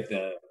staff get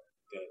the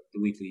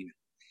weekly email.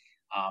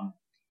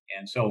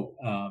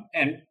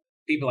 And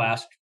people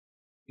ask,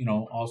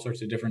 all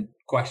sorts of different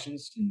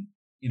questions and,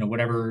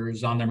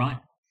 whatever's on their mind.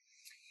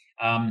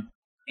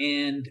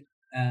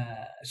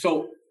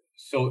 So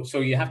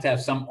you have to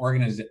have some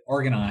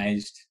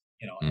organized,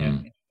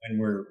 and when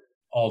we're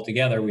all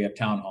together, we have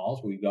town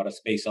halls. We've got a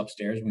space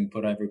upstairs and we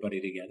put everybody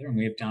together and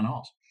we have town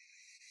halls.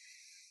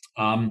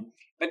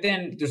 But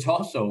then there's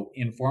also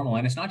informal,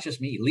 and it's not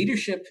just me.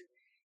 Leadership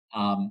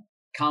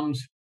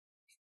comes,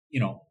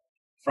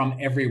 from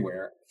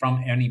everywhere,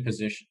 from any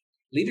position.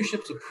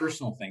 Leadership's a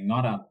personal thing,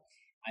 not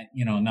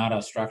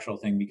a structural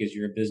thing because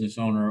you're a business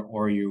owner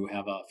or you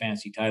have a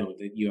fancy title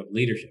that you have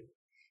leadership.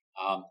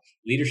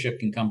 Leadership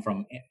can come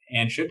from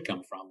and should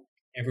come from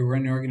everywhere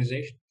in the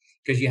organization,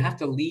 because you have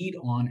to lead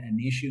on an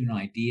issue, an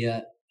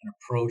idea, an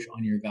approach,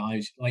 on your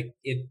values. Like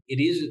it's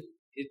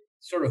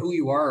sort of who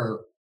you are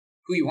or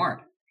who you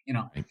aren't.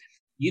 Right.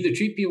 You either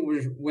treat people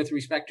with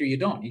respect or you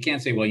don't. You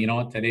can't say, well, you know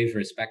what, today's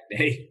respect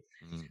day.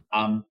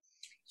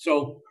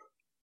 So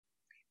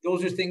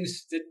those are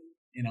things that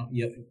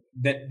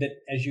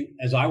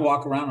as I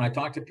walk around and I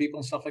talk to people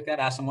and stuff like that,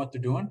 ask them what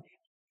they're doing.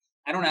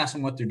 I don't ask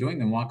them what they're doing,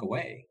 then walk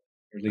away,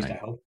 or at least Right. I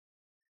hope.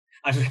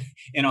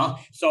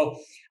 So,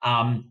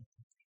 and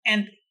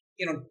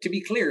to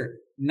be clear,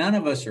 none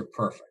of us are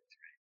perfect.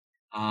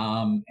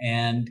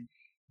 And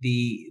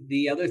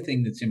the other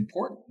thing that's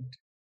important,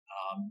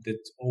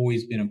 that's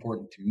always been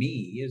important to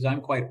me, is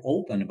I'm quite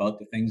open about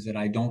the things that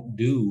I don't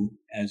do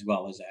as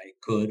well as I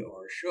could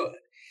or should.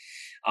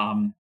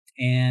 Like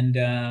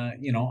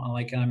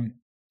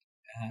I'm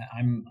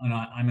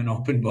an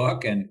open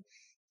book, and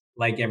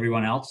like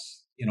everyone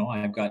else,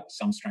 I've got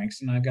some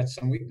strengths and I've got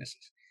some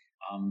weaknesses.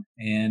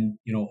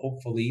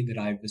 Hopefully that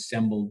I've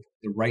assembled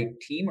the right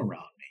team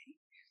around me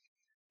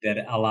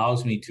that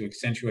allows me to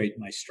accentuate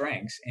my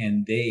strengths,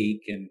 and they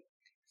can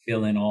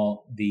fill in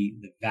all the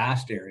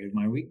vast area of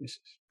my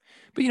weaknesses.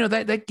 But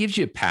that gives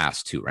you a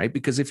pass too, right?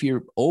 Because if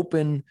you're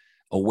open,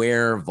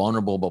 aware,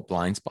 vulnerable about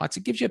blind spots,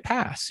 it gives you a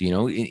pass,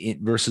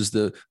 versus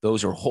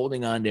those who are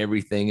holding on to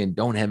everything and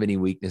don't have any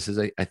weaknesses.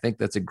 I think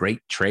that's a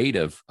great trait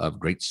of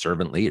great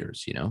servant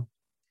leaders, So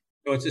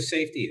it's a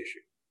safety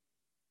issue.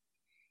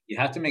 You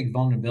have to make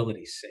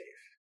vulnerability safe.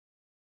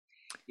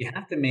 You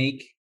have to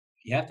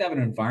have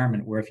an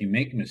environment where if you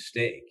make a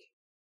mistake,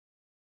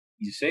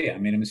 you say, I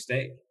made a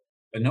mistake,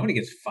 but nobody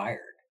gets fired,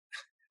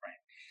 right?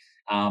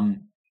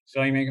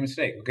 So you make a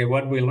mistake. Okay,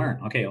 what did we learn?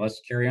 Okay, let's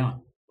carry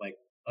on. Like,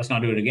 let's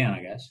not do it again,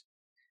 I guess.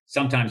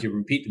 Sometimes you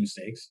repeat the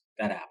mistakes.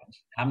 That happens.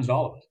 It happens to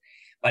all of us.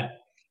 But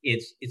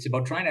it's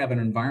about trying to have an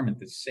environment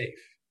that's safe.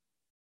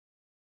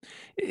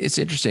 It's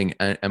interesting.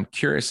 I'm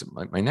curious.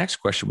 My next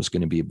question was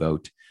going to be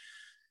about,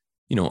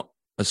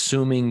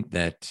 assuming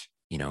that,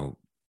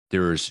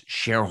 there's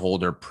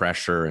shareholder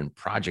pressure and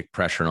project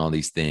pressure and all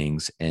these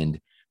things. And,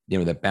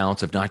 that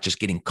balance of not just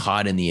getting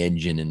caught in the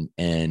engine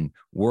and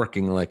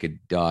working like a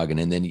dog.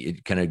 And then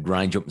it kind of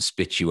grinds you up and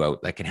spits you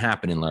out. That can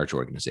happen in large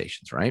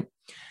organizations, right?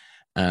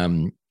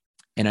 And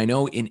I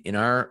know in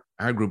our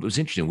group, it was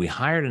interesting. We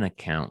hired an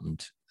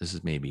accountant. This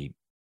is maybe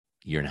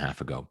a year and a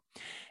half ago.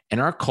 And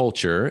our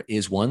culture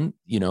is one,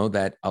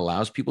 that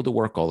allows people to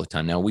work all the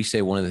time. Now,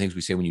 one of the things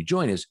we say when you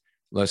join is,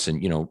 listen,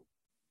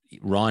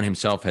 Ron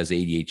himself has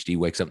ADHD,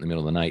 wakes up in the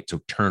middle of the night. So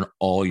turn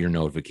all your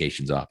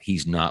notifications off.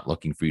 He's not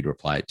looking for you to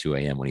reply at 2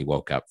 a.m. when he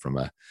woke up from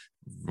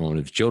one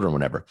of his children,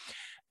 whatever.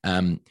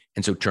 And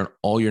so turn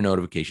all your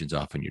notifications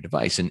off on your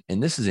device. And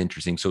this is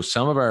interesting. So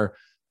some of our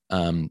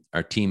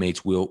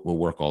teammates will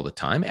work all the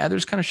time.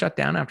 Others kind of shut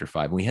down after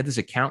 5. And we had this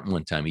accountant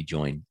one time, he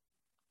joined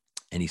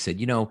and he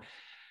said,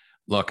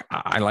 look,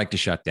 I like to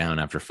shut down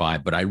after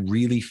 5, but I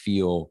really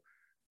feel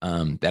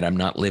that I'm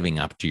not living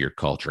up to your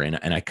culture.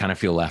 And I kind of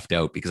feel left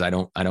out because I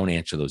don't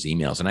answer those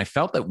emails. And I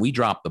felt that we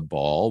dropped the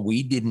ball.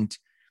 We didn't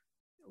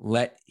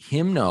let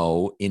him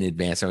know in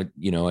advance. I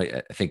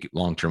think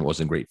long-term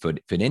wasn't a great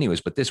fit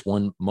anyways, but this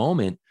one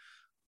moment,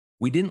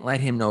 we didn't let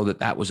him know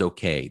that was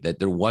okay, that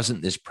there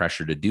wasn't this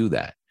pressure to do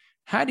that.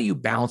 How do you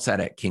balance that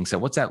at Kingset?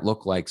 What's that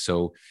look like?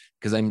 So,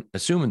 because I'm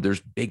assuming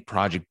there's big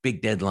project,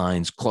 big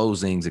deadlines,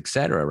 closings, et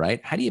cetera, right?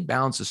 How do you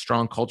balance a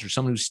strong culture,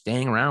 someone who's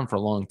staying around for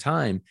a long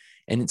time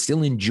and it's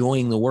still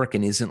enjoying the work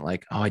and isn't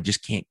like, oh, I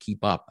just can't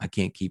keep up. I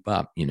can't keep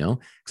up,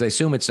 Because I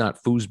assume it's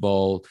not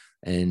foosball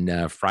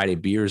and Friday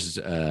beers,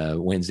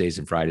 Wednesdays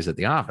and Fridays at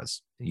the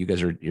office. You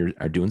guys are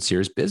doing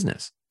serious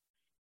business.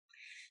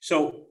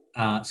 So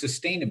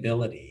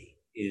sustainability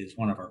is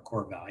one of our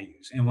core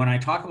values. And when I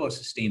talk about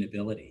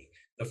sustainability,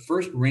 the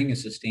first ring of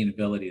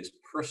sustainability is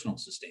personal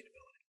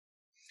sustainability,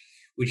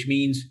 which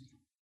means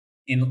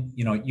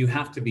you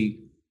have to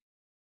be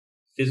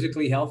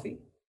physically healthy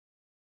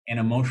and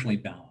emotionally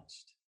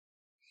balanced.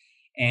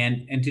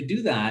 And to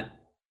do that,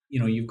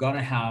 you've got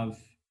to have,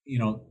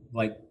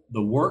 like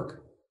the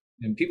work,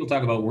 and people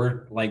talk about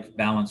work-life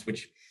balance,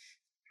 which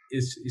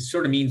is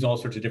sort of means all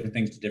sorts of different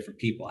things to different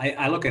people.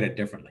 I look at it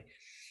differently.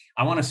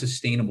 I want a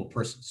sustainable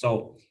person.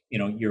 So,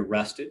 you're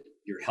rested,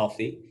 you're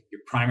healthy,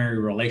 your primary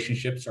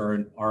relationships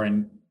are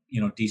in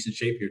decent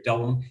shape, you're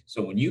dealt with them.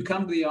 So when you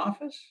come to the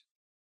office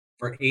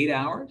for 8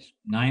 hours,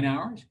 9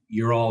 hours,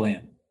 you're all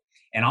in.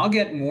 And I'll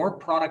get more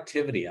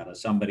productivity out of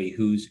somebody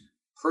who's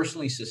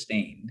personally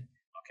sustained.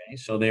 Okay.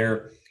 So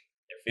they're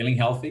feeling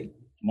healthy,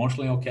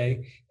 emotionally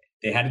okay.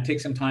 They had to take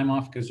some time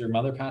off because their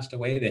mother passed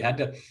away. They had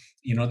to,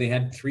 they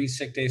had 3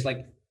 sick days,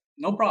 like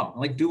no problem,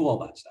 like do all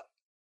that stuff.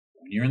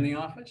 When you're in the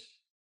office,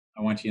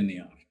 I want you in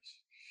the office.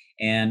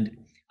 And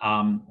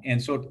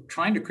so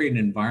trying to create an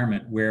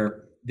environment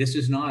where this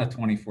is not a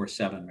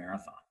 24/7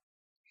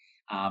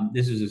 marathon.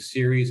 This is a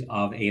series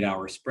of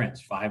 8-hour sprints,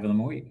 5 of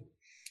them a week.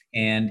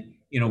 And,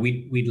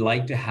 we'd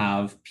like to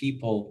have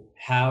people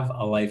have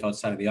a life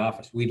outside of the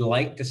office. We'd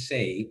like to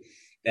say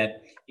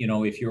that,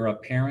 if you're a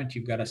parent,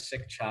 you've got a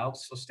sick child,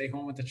 so stay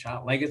home with the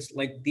child. Like, it's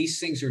like these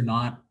things are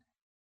not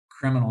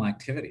criminal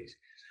activities.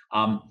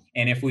 And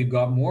if we've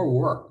got more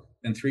work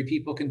than 3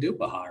 people can do,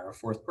 but hire a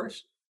 4th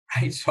person.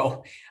 Right.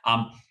 So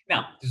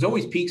now there's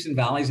always peaks and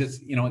valleys.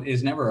 It's,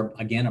 is never,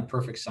 again, a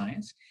perfect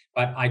science.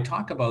 But I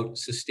talk about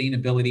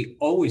sustainability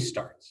always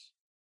starts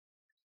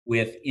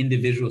with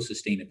individual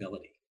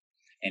sustainability.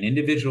 An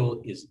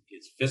individual is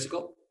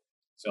physical.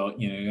 So,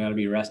 you got to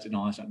be rested and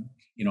all that stuff.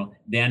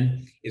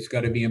 Then it's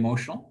got to be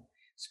emotional,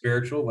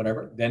 spiritual,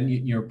 whatever. Then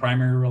your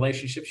primary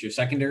relationships, your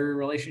secondary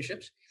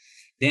relationships.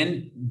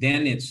 Then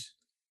it's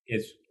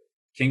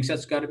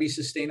KingSet's got to be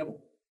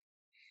sustainable.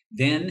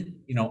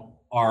 Then,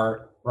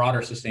 our broader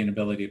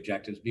sustainability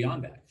objectives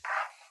beyond that.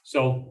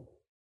 So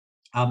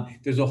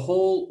there's a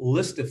whole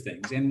list of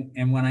things.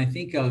 And when I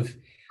think of,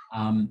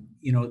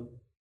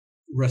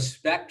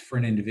 respect for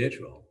an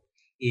individual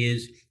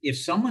is if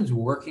someone's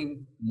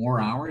working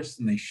more hours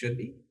than they should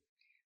be,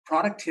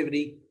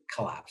 productivity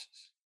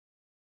collapses.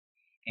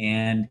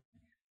 And,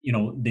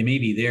 they may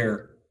be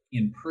there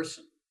in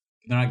person,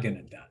 but they're not getting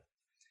it done.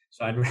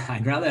 So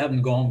I'd rather have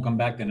them go home, come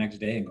back the next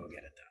day and go get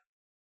it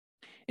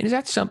done. And is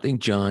that something,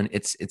 John?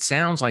 It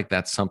sounds like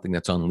that's something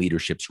that's on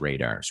leadership's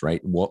radars,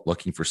 right?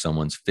 Looking for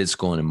someone's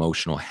physical and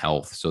emotional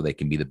health so they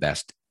can be the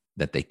best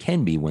that they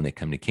can be when they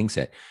come to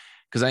KingSet.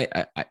 Because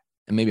I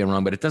maybe I'm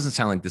wrong, but it doesn't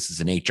sound like this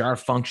is an HR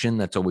function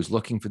that's always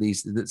looking for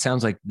these. It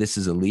sounds like this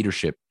is a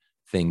leadership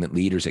thing that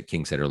leaders at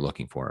KingSet are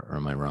looking for. Or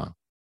am I wrong?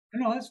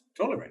 No, that's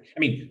totally right. I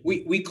mean,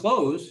 we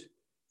close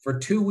for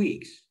 2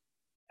 weeks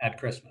at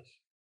Christmas,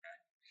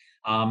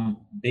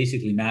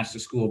 basically match the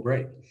school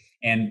break,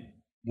 and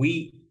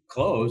we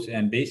close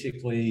and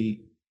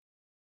basically,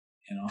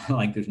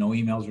 like there's no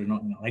emails or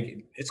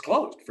it's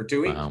closed for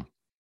 2 weeks. Wow.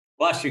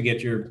 Plus you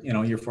get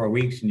your 4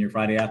 weeks and your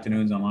Friday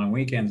afternoons and long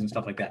weekends and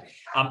stuff like that.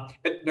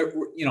 But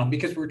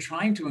because we're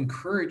trying to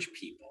encourage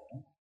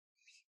people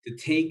to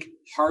take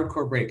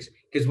hardcore breaks,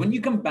 because when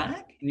you come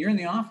back and you're in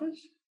the office,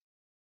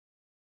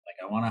 like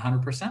I want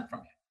 100% from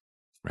you.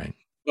 Right.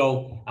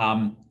 So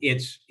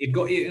it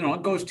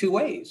goes two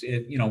ways.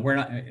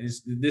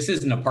 This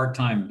isn't a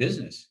part-time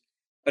business,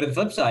 but the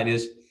flip side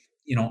is,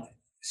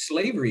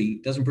 slavery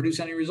doesn't produce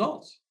any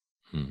results.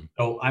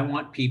 So I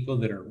want people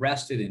that are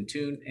rested and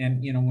tuned.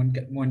 And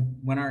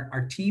when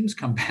our teams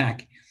come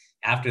back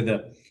after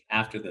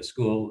the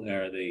school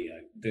or the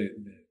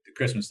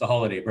Christmas, the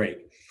holiday break,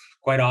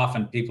 quite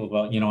often people,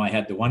 I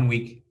had the 1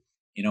 week,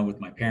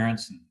 with my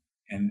parents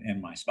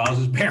and my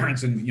spouse's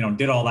parents and,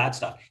 did all that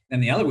stuff.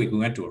 Then the other week we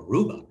went to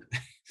Aruba.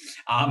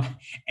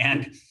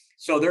 And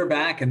so they're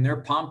back and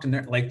they're pumped and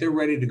they're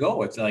ready to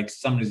go. It's like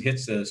someone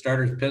hits the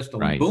starter's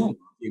pistol and boom,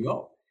 you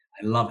go.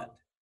 I love it.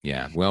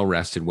 Yeah. Well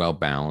rested, well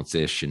balanced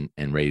ish and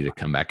ready to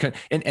come back.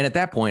 And at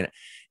that point,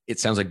 it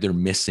sounds like they're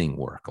missing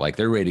work. Like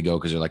they're ready to go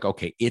because they're like,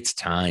 okay, it's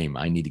time.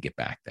 I need to get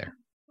back there.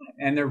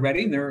 And they're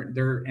ready and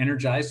they're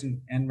energized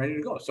and ready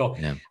to go. So,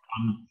 yeah.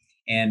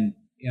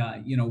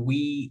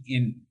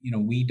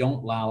 We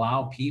don't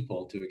allow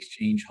people to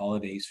exchange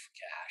holidays for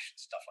cash and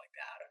stuff like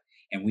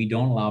that. And we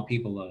don't allow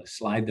people to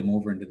slide them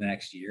over into the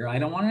next year. I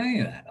don't want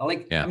any of that.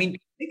 I mean,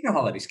 take your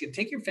holidays,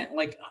 take your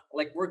family,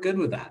 like we're good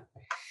with that.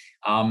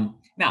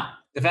 Now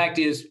the fact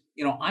is,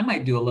 I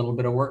might do a little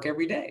bit of work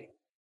every day,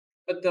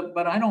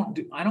 but I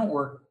don't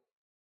work,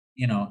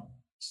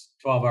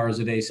 12 hours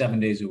a day, 7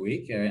 days a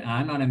week.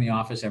 I'm not in the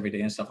office every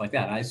day and stuff like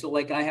that. I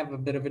have a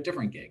bit of a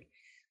different gig,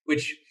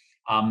 which,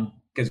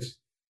 because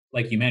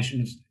like you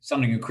mentioned, if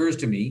something occurs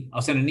to me,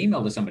 I'll send an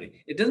email to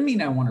somebody. It doesn't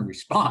mean I want a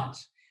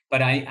response,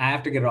 but I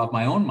have to get it off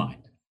my own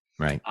mind.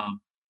 Right.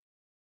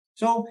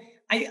 So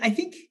I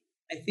think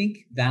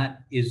that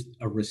is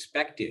a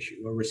respect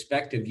issue, a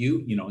respect of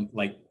you,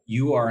 like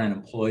you are an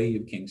employee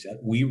of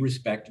KingSet. We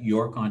respect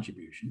your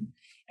contribution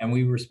and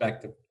we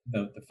respect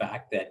the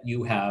fact that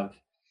you have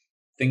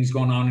things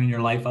going on in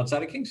your life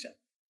outside of KingSet.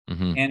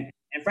 Mm-hmm. And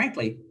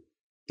frankly,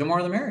 the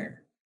more the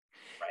merrier.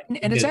 Right?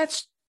 And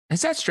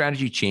has that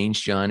strategy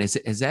changed, John? Has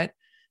that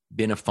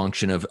been a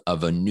function of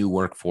a new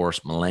workforce,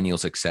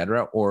 millennials, et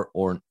cetera,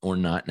 or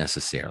not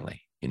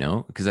necessarily,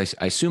 because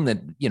I assume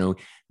that,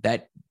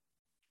 that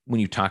when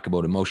you talk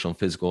about emotional and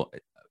physical,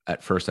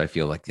 at first, I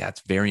feel like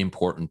that's very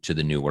important to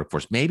the new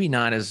workforce, maybe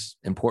not as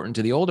important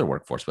to the older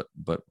workforce,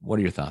 but what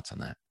are your thoughts on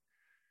that?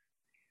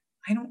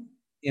 I don't,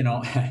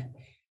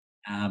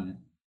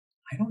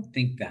 I don't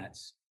think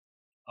that's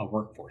a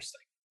workforce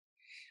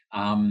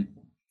thing.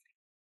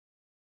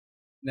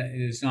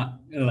 It's not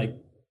like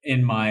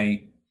in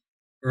my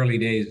early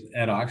days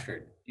at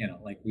Oxford,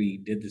 like we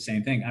did the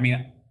same thing. I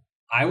mean,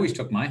 I always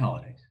took my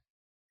holidays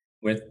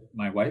with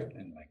my wife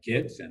and my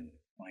kids, and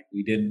like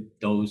we did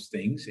those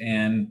things,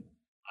 and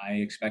I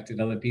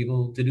expected other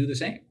people to do the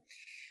same.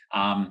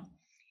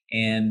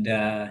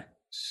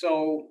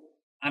 So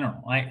I don't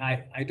know.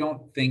 I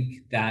don't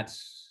think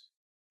that's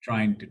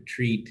trying to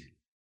treat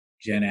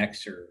Gen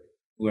X or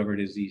whoever it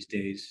is these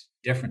days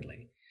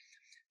differently,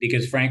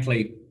 because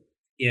frankly,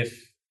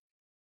 if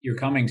you're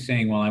coming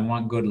saying, well, I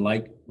want good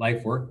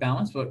life-work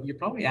balance, but you're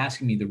probably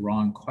asking me the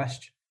wrong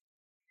question.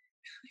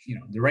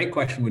 The right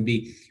question would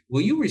be, will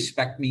you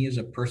respect me as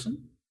a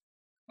person?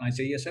 I'd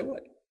say, yes, I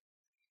would.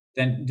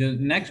 Then the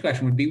next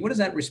question would be, what does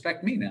that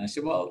respect mean? And I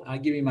said, well, I'll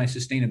give you my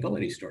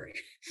sustainability story.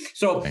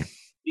 So, okay.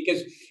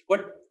 Because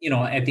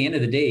at the end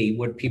of the day,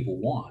 what people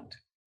want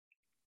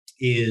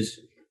is,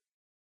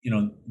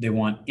 they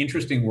want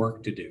interesting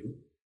work to do.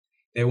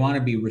 They want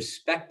to be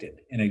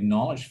respected and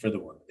acknowledged for the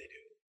work they do.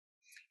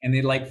 and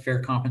they'd like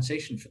fair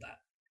compensation for that.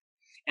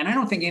 And I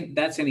don't think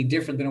that's any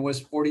different than it was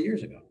 40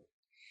 years ago,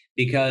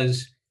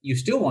 because you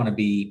still want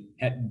to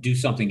do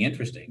something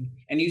interesting,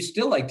 and you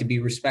still like to be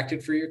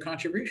respected for your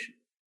contribution.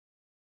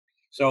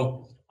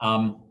 So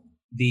and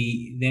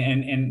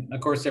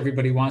of course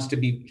everybody wants to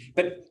be,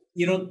 but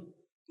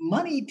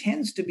money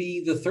tends to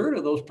be the third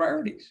of those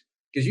priorities,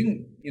 because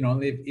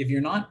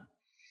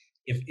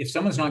if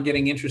someone's not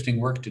getting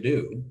interesting work to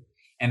do,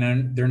 and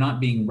then they're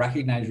not being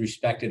recognized,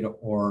 respected,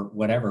 or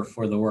whatever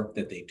for the work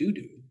that they do,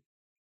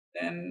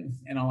 then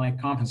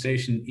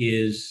compensation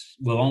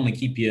will only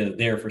keep you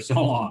there for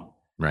so long.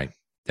 Right.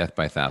 Death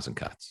by a thousand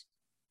cuts.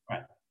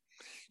 Right.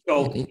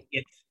 So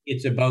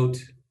it's about,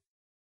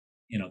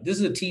 this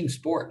is a team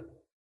sport.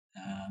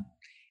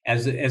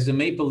 As the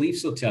Maple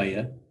Leafs will tell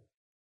you,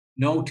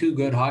 no two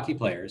good hockey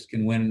players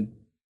can win,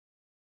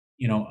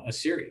 a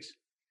series.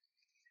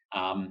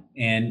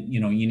 And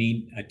you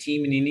need a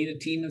team, and you need a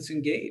team that's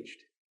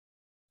engaged.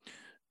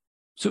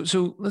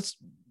 So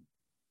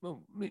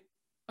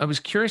I was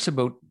curious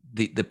about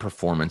the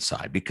performance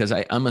side, because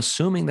I'm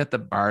assuming that the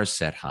bar is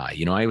set high.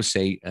 I always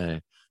say,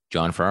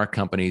 John, for our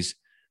companies,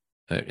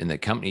 in the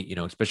company,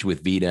 especially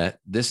with Vida,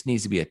 this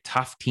needs to be a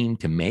tough team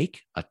to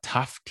make, a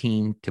tough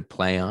team to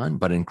play on,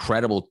 but an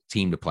incredible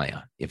team to play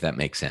on, if that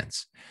makes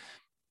sense.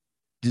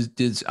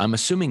 I'm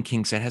assuming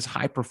KingSett has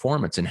high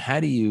performance, and how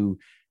do you,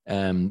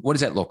 what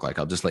does that look like?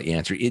 I'll just let you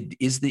answer.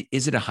 Is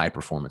it a high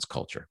performance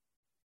culture?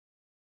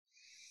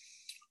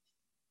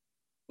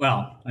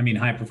 Well,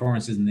 high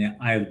performance is in the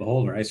eye of the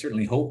beholder. I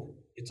certainly hope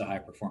it's a high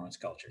performance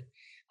culture.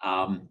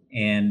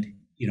 And,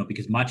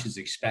 because much is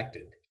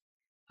expected,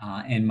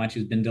 and much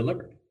has been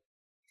delivered.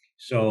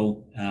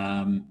 So,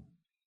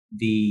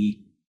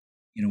 we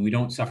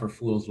don't suffer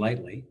fools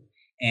lightly.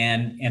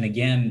 And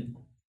again,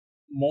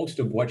 most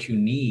of what you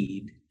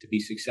need to be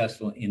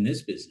successful in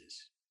this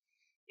business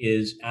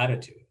is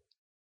attitude.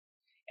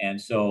 And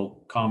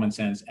so common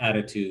sense,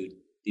 attitude,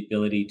 the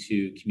ability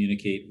to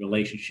communicate,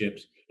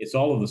 relationships, it's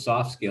all of the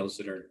soft skills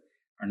that are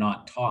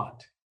not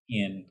taught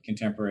in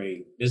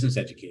contemporary business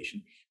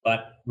education,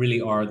 but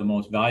really are the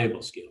most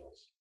valuable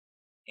skills.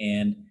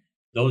 And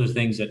those are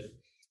things that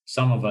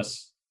some of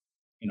us,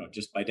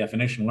 just by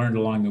definition, learned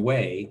along the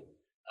way.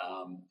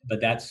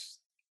 But that's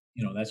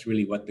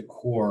really what the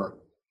core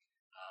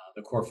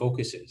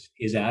focus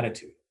is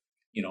attitude.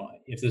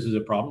 If this is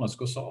a problem, let's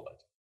go solve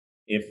it.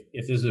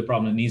 If this is a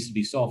problem that needs to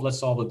be solved, let's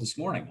solve it this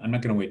morning. I'm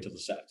not going to wait till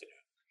this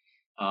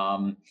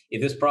afternoon.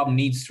 If this problem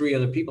needs 3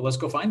 other people, let's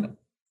go find them.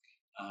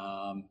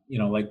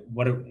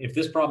 If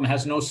this problem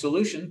has no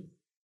solution,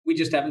 we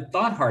just haven't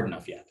thought hard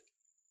enough yet.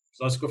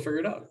 So let's go figure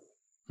it out.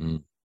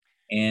 Mm.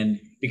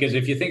 And because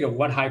if you think of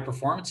what high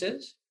performance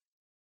is,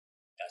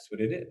 that's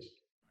what it is.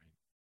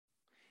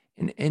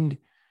 And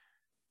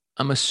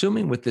I'm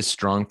assuming with this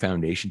strong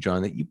foundation,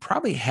 John, that you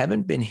probably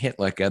haven't been hit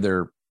like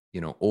other,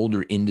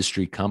 older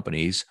industry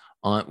companies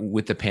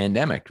with the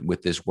pandemic,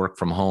 with this work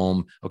from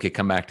home. Okay,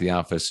 come back to the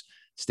office,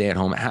 stay at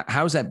home.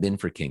 How's that been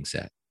for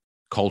KingSett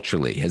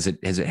culturally? Has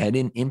it had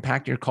an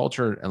impact on your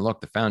culture? And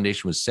look, the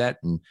foundation was set,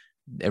 and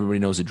everybody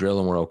knows the drill,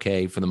 and we're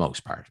okay for the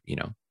most part.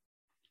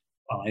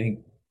 Well, I think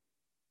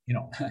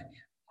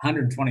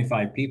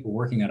 125 people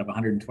working out of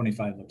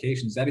 125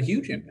 locations, that had a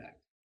huge impact.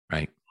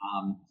 Right.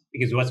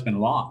 Because what's been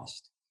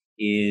lost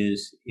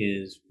is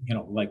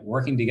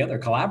working together,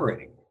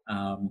 collaborating,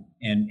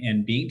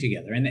 and being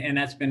together. And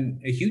that's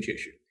been a huge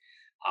issue.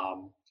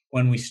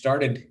 When we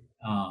started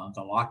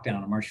the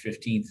lockdown on March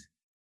 15th,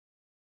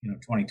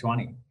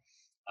 2020,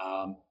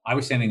 I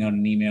was sending out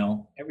an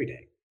email every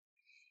day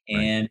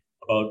and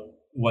about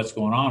what's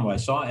going on, what I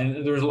saw.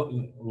 And there was a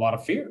lot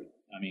of fear.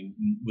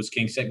 Was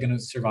KingSett going to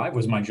survive?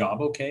 Was my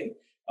job okay?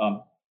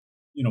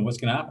 What's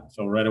going to happen?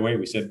 So right away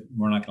we said,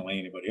 we're not going to lay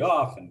anybody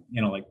off, and,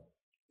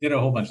 did a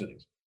whole bunch of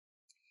things.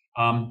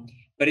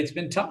 But it's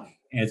been tough,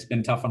 and it's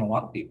been tough on a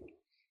lot of people.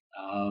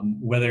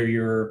 Whether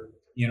you're,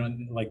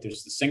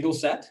 there's the single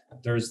set,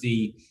 there's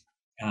the,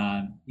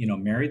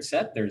 married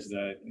set, there's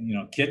the,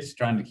 kids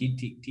trying to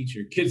teach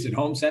your kids at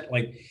home set.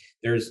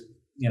 There's,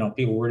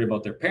 people worried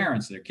about their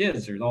parents, their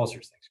kids, there's all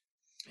sorts of things.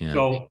 Yeah.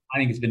 So I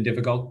think it's been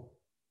difficult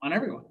on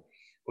everyone.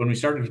 When we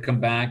started to come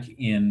back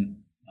in,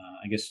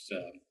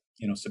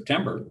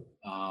 September,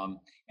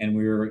 and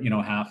we were,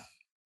 half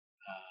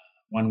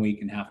 1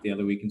 week and half the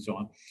other week and so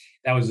on,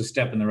 that was a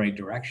step in the right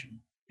direction,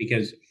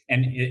 because,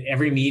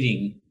 every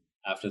meeting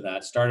after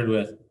that started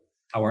with,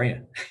 how are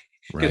you?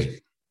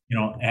 Right.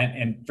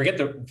 And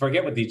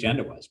forget what the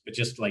agenda was, but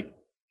just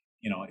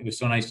it was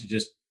so nice to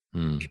just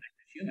connect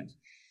with humans.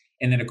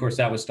 And then of course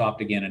that was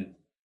stopped again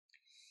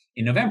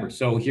in November.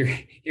 So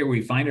here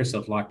we find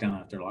ourselves lockdown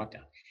after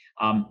lockdown.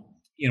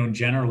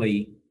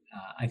 Generally,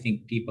 I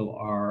think people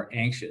are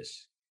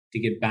anxious to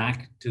get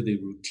back to the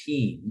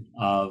routine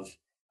of,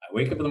 I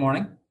wake up in the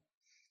morning,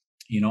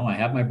 I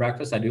have my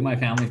breakfast, I do my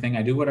family thing,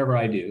 I do whatever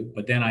I do,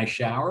 but then I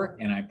shower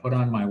and I put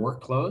on my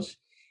work clothes,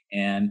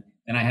 and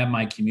then I have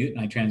my commute and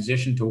I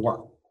transition to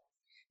work.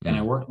 Then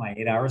I work my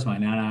 8 hours, my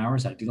 9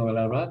 hours, I do blah,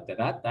 blah, blah, da,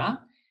 da, da.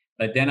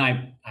 But then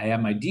I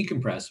have my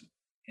decompress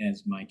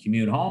as my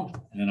commute home,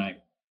 and then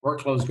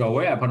work clothes go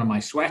away. I put on my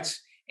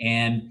sweats,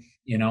 and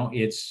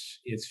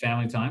it's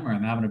family time, or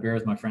I'm having a beer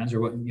with my friends,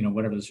 or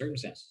whatever the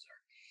circumstances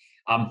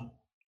are.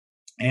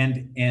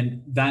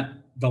 And that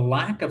the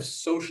lack of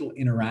social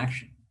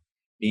interaction,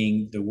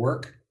 being the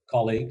work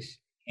colleagues,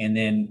 and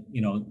then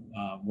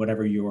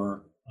whatever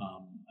your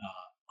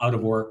out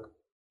of work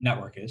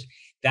network is,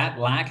 that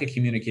lack of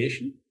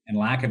communication and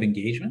lack of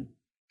engagement,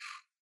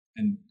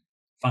 and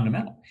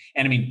fundamental.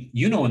 And I mean,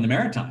 in the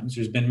Maritimes,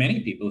 there's been many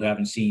people who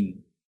haven't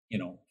seen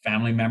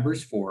family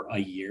members for a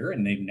year,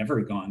 and they've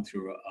never gone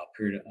through a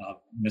period of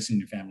missing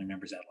their family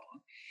members that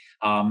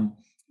long.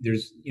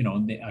 There's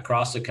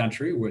across the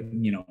country where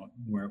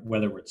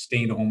whether it's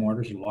stay-at-home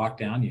orders or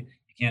lockdown, you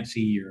can't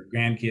see your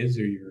grandkids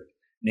or your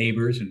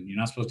neighbors, and you're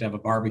not supposed to have a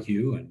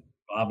barbecue, and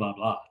blah blah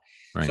blah.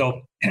 Right.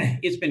 So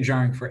it's been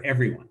jarring for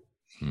everyone.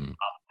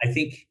 I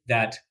think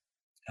that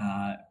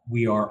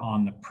we are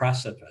on the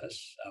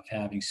precipice of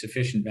having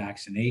sufficient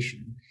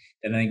vaccination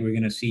that I think we're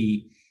going to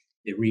see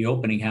the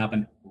reopening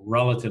happen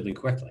relatively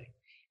quickly.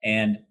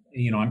 And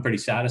I'm pretty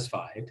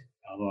satisfied,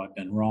 although I've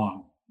been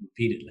wrong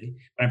repeatedly,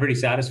 but I'm pretty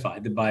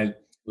satisfied that by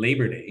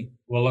Labor Day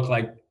we'll look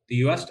like the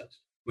US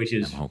does, which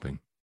is, I'm hoping,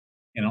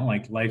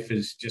 like life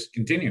is just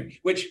continuing,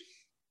 which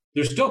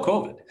there's still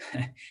COVID.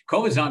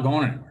 COVID's not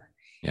going anywhere.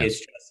 Yeah. It's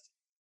just,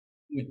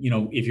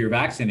 if you're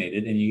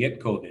vaccinated and you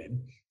get COVID,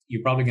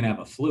 you're probably going to have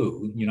a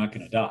flu. You're not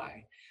going to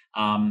die.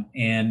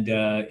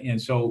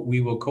 And so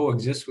we will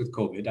coexist with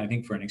COVID, I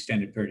think, for an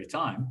extended period of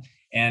time.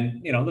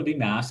 And, there'll be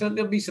masks,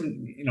 there'll be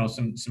some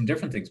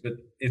different things, but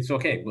it's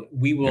okay.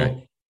 We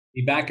will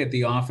be back at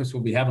the office.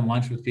 We'll be having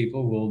lunch with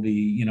people. We'll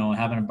be,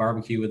 having a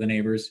barbecue with the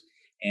neighbors,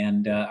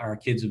 and our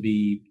kids will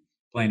be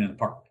playing in the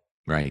park.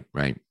 Right.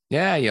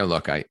 Yeah.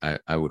 Look,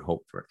 I would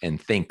hope for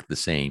and think the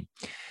same.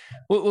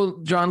 Well,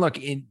 John, look,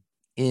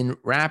 in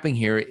wrapping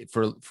here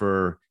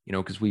for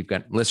because we've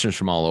got listeners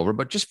from all over,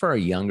 but just for our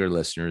younger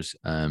listeners,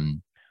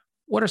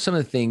 what are some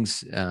of the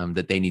things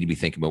that they need to be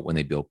thinking about when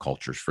they build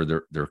cultures for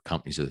their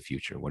companies of the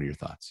future? What are your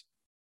thoughts?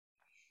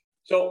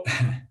 So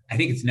I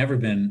think it's never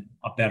been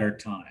a better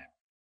time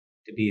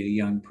to be a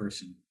young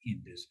person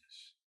in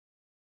business.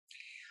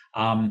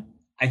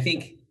 I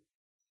think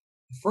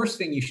the first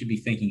thing you should be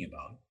thinking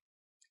about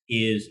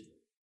is,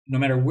 no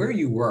matter where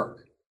you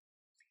work,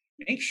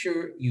 make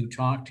sure you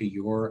talk to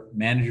your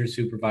manager,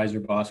 supervisor,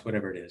 boss,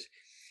 whatever it is,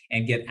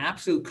 and get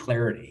absolute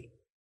clarity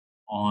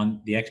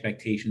on the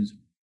expectations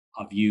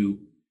of you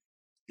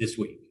this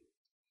week.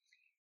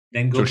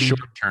 Then go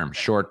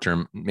short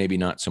term, maybe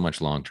not so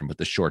much long term, but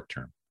the short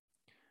term.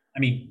 I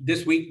mean,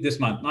 this week, this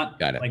month,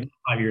 not like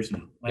 5 years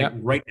from now,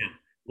 right now.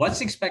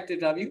 What's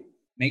expected of you?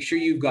 Make sure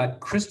you've got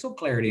crystal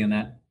clarity on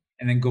that,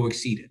 and then go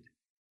exceed it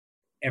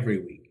every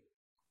week.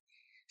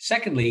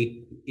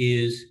 Secondly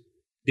is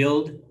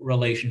build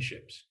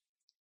relationships.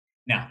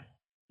 Now,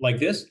 like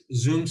this,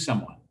 Zoom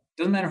someone.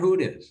 Doesn't matter who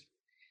it is.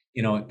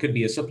 It could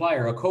be a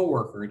supplier, a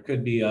coworker, it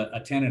could be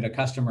a tenant, a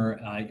customer,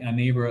 a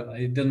neighbor.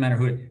 It doesn't matter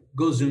who it is.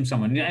 Go Zoom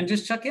someone and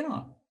just check in on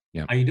them.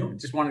 Yeah. How you doing?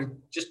 Just wanted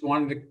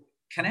to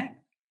connect.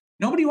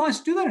 Nobody wants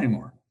to do that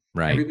anymore.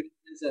 Right. Everybody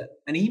sends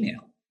an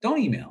email. Don't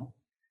email.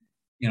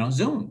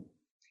 Zoom,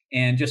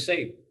 and just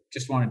say,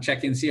 just want to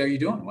check in, see how you're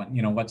doing.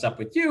 What's up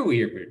with you?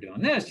 We're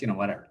doing this.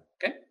 Whatever.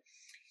 Okay.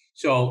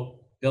 So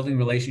building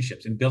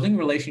relationships,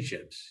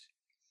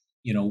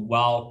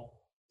 while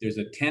there's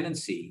a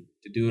tendency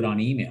to do it on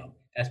email,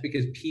 that's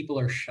because people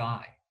are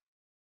shy.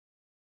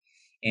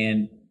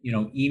 And,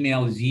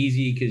 email is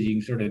easy because you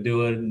can sort of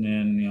do it and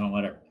then,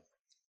 whatever.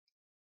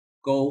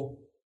 Go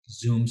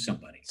Zoom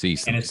somebody. See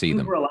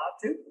them. We're allowed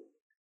to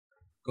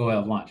go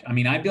have lunch. I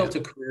mean, I built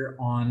a career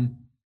on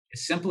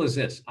as simple as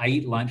this. I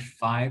eat lunch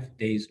 5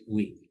 days a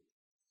week.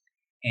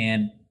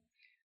 And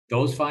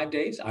those 5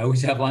 days, I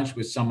always have lunch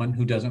with someone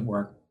who doesn't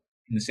work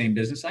in the same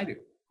business I do.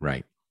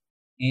 Right.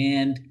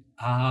 And,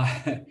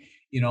 I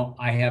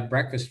have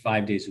breakfast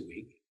 5 days a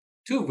week,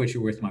 2 of which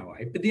are with my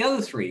wife, but the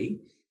other 3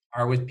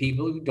 are with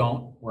people who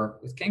don't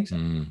work with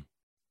Kingside.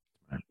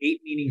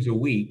 8 meetings a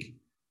week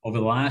over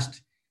the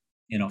last,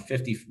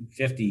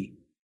 50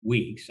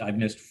 weeks. I've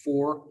missed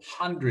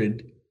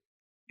 400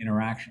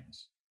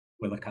 interactions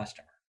with a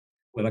customer,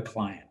 with a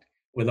client,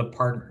 with a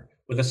partner,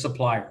 with a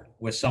supplier,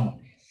 with someone.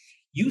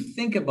 You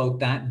think about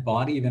that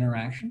body of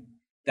interaction,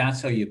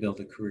 that's how you build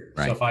a career.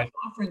 Right. So if I'm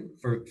offering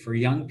for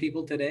young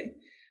people today,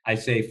 I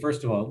say,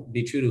 first of all,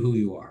 be true to who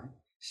you are.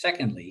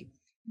 Secondly,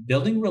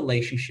 building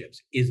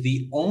relationships is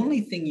the only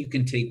thing you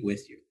can take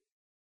with you.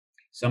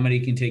 Somebody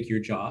can take your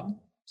job,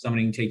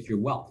 somebody can take your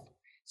wealth,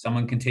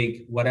 someone can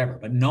take whatever,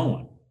 but no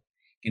one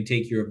can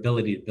take your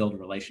ability to build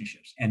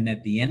relationships. And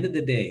at the end of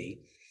the day,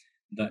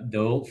 the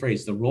old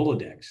phrase, the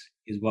Rolodex,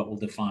 is what will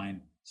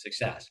define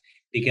success.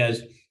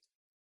 Because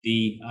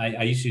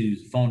I used to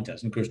use the phone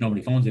test, and of course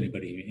nobody phones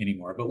anybody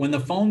anymore, but when the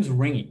phone's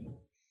ringing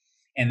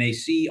and they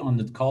see on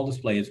the call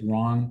display it's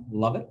Ron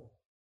Lovett,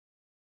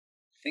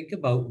 think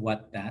about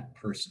what that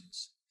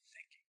person's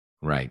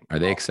thinking. Right. Are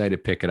they excited to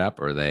pick it up,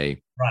 or are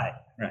they? Right.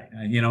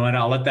 You know what?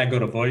 I'll let that go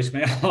to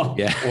voicemail.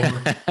 Yeah. Or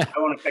I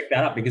want to pick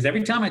that up, because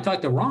every time I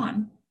talk to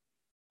Ron,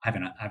 I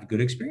have a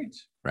good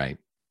experience. Right.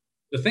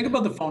 So think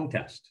about the phone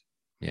test.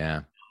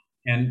 Yeah.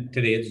 And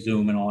today it's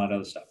Zoom and all that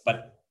other stuff.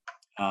 But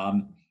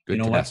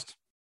good test.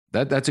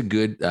 That's a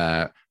good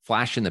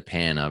flash in the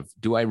pan of,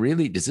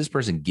 does this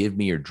person give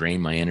me or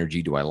drain my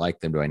energy? Do I like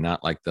them? Do I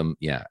not like them?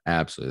 Yeah,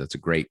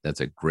 absolutely.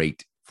 That's a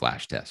great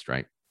flash test,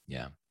 right?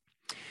 Yeah.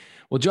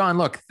 Well, John,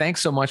 look,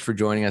 thanks so much for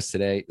joining us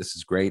today. This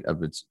is great. I've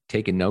been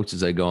taking notes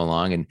as I go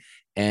along,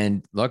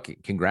 and look,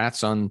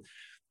 congrats on,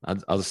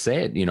 I'll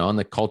say it, on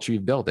the culture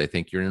you've built. I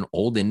think you're in an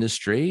old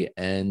industry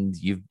and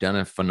you've done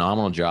a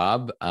phenomenal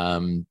job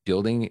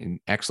building an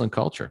excellent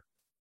culture.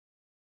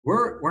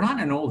 We're not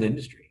an old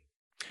industry.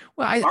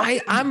 Well,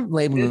 I'm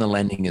labeling the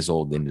lending as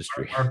old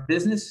industry. Our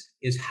business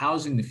is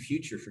housing the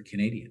future for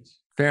Canadians.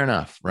 Fair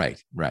enough.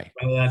 Right.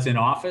 Whether that's in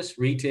office,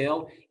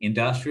 retail,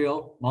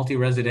 industrial,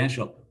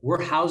 multi-residential,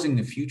 we're housing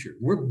the future.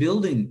 We're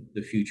building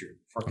the future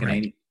for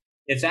Canadians.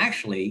 Right. It's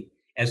actually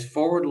as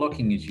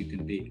forward-looking as you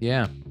can be.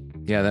 Yeah,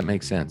 that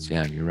makes sense.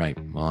 Yeah, you're right.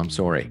 Well, I'm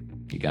sorry.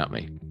 You got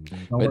me.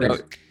 No,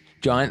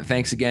 John,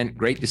 thanks again.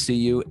 Great to see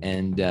you,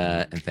 and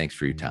thanks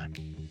for your time.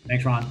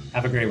 Thanks, Ron.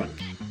 Have a great one.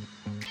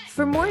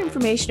 For more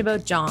information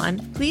about John,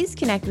 please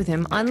connect with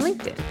him on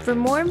LinkedIn. For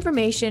more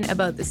information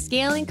about the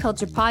Scaling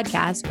Culture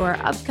podcast or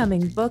our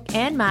upcoming book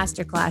and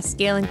masterclass,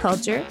 Scaling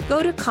Culture,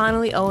 go to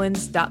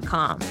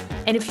connollyowens.com.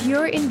 And if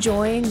you're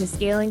enjoying the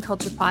Scaling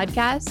Culture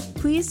podcast,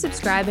 please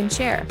subscribe and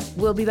share.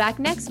 We'll be back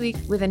next week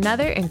with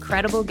another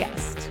incredible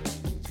guest.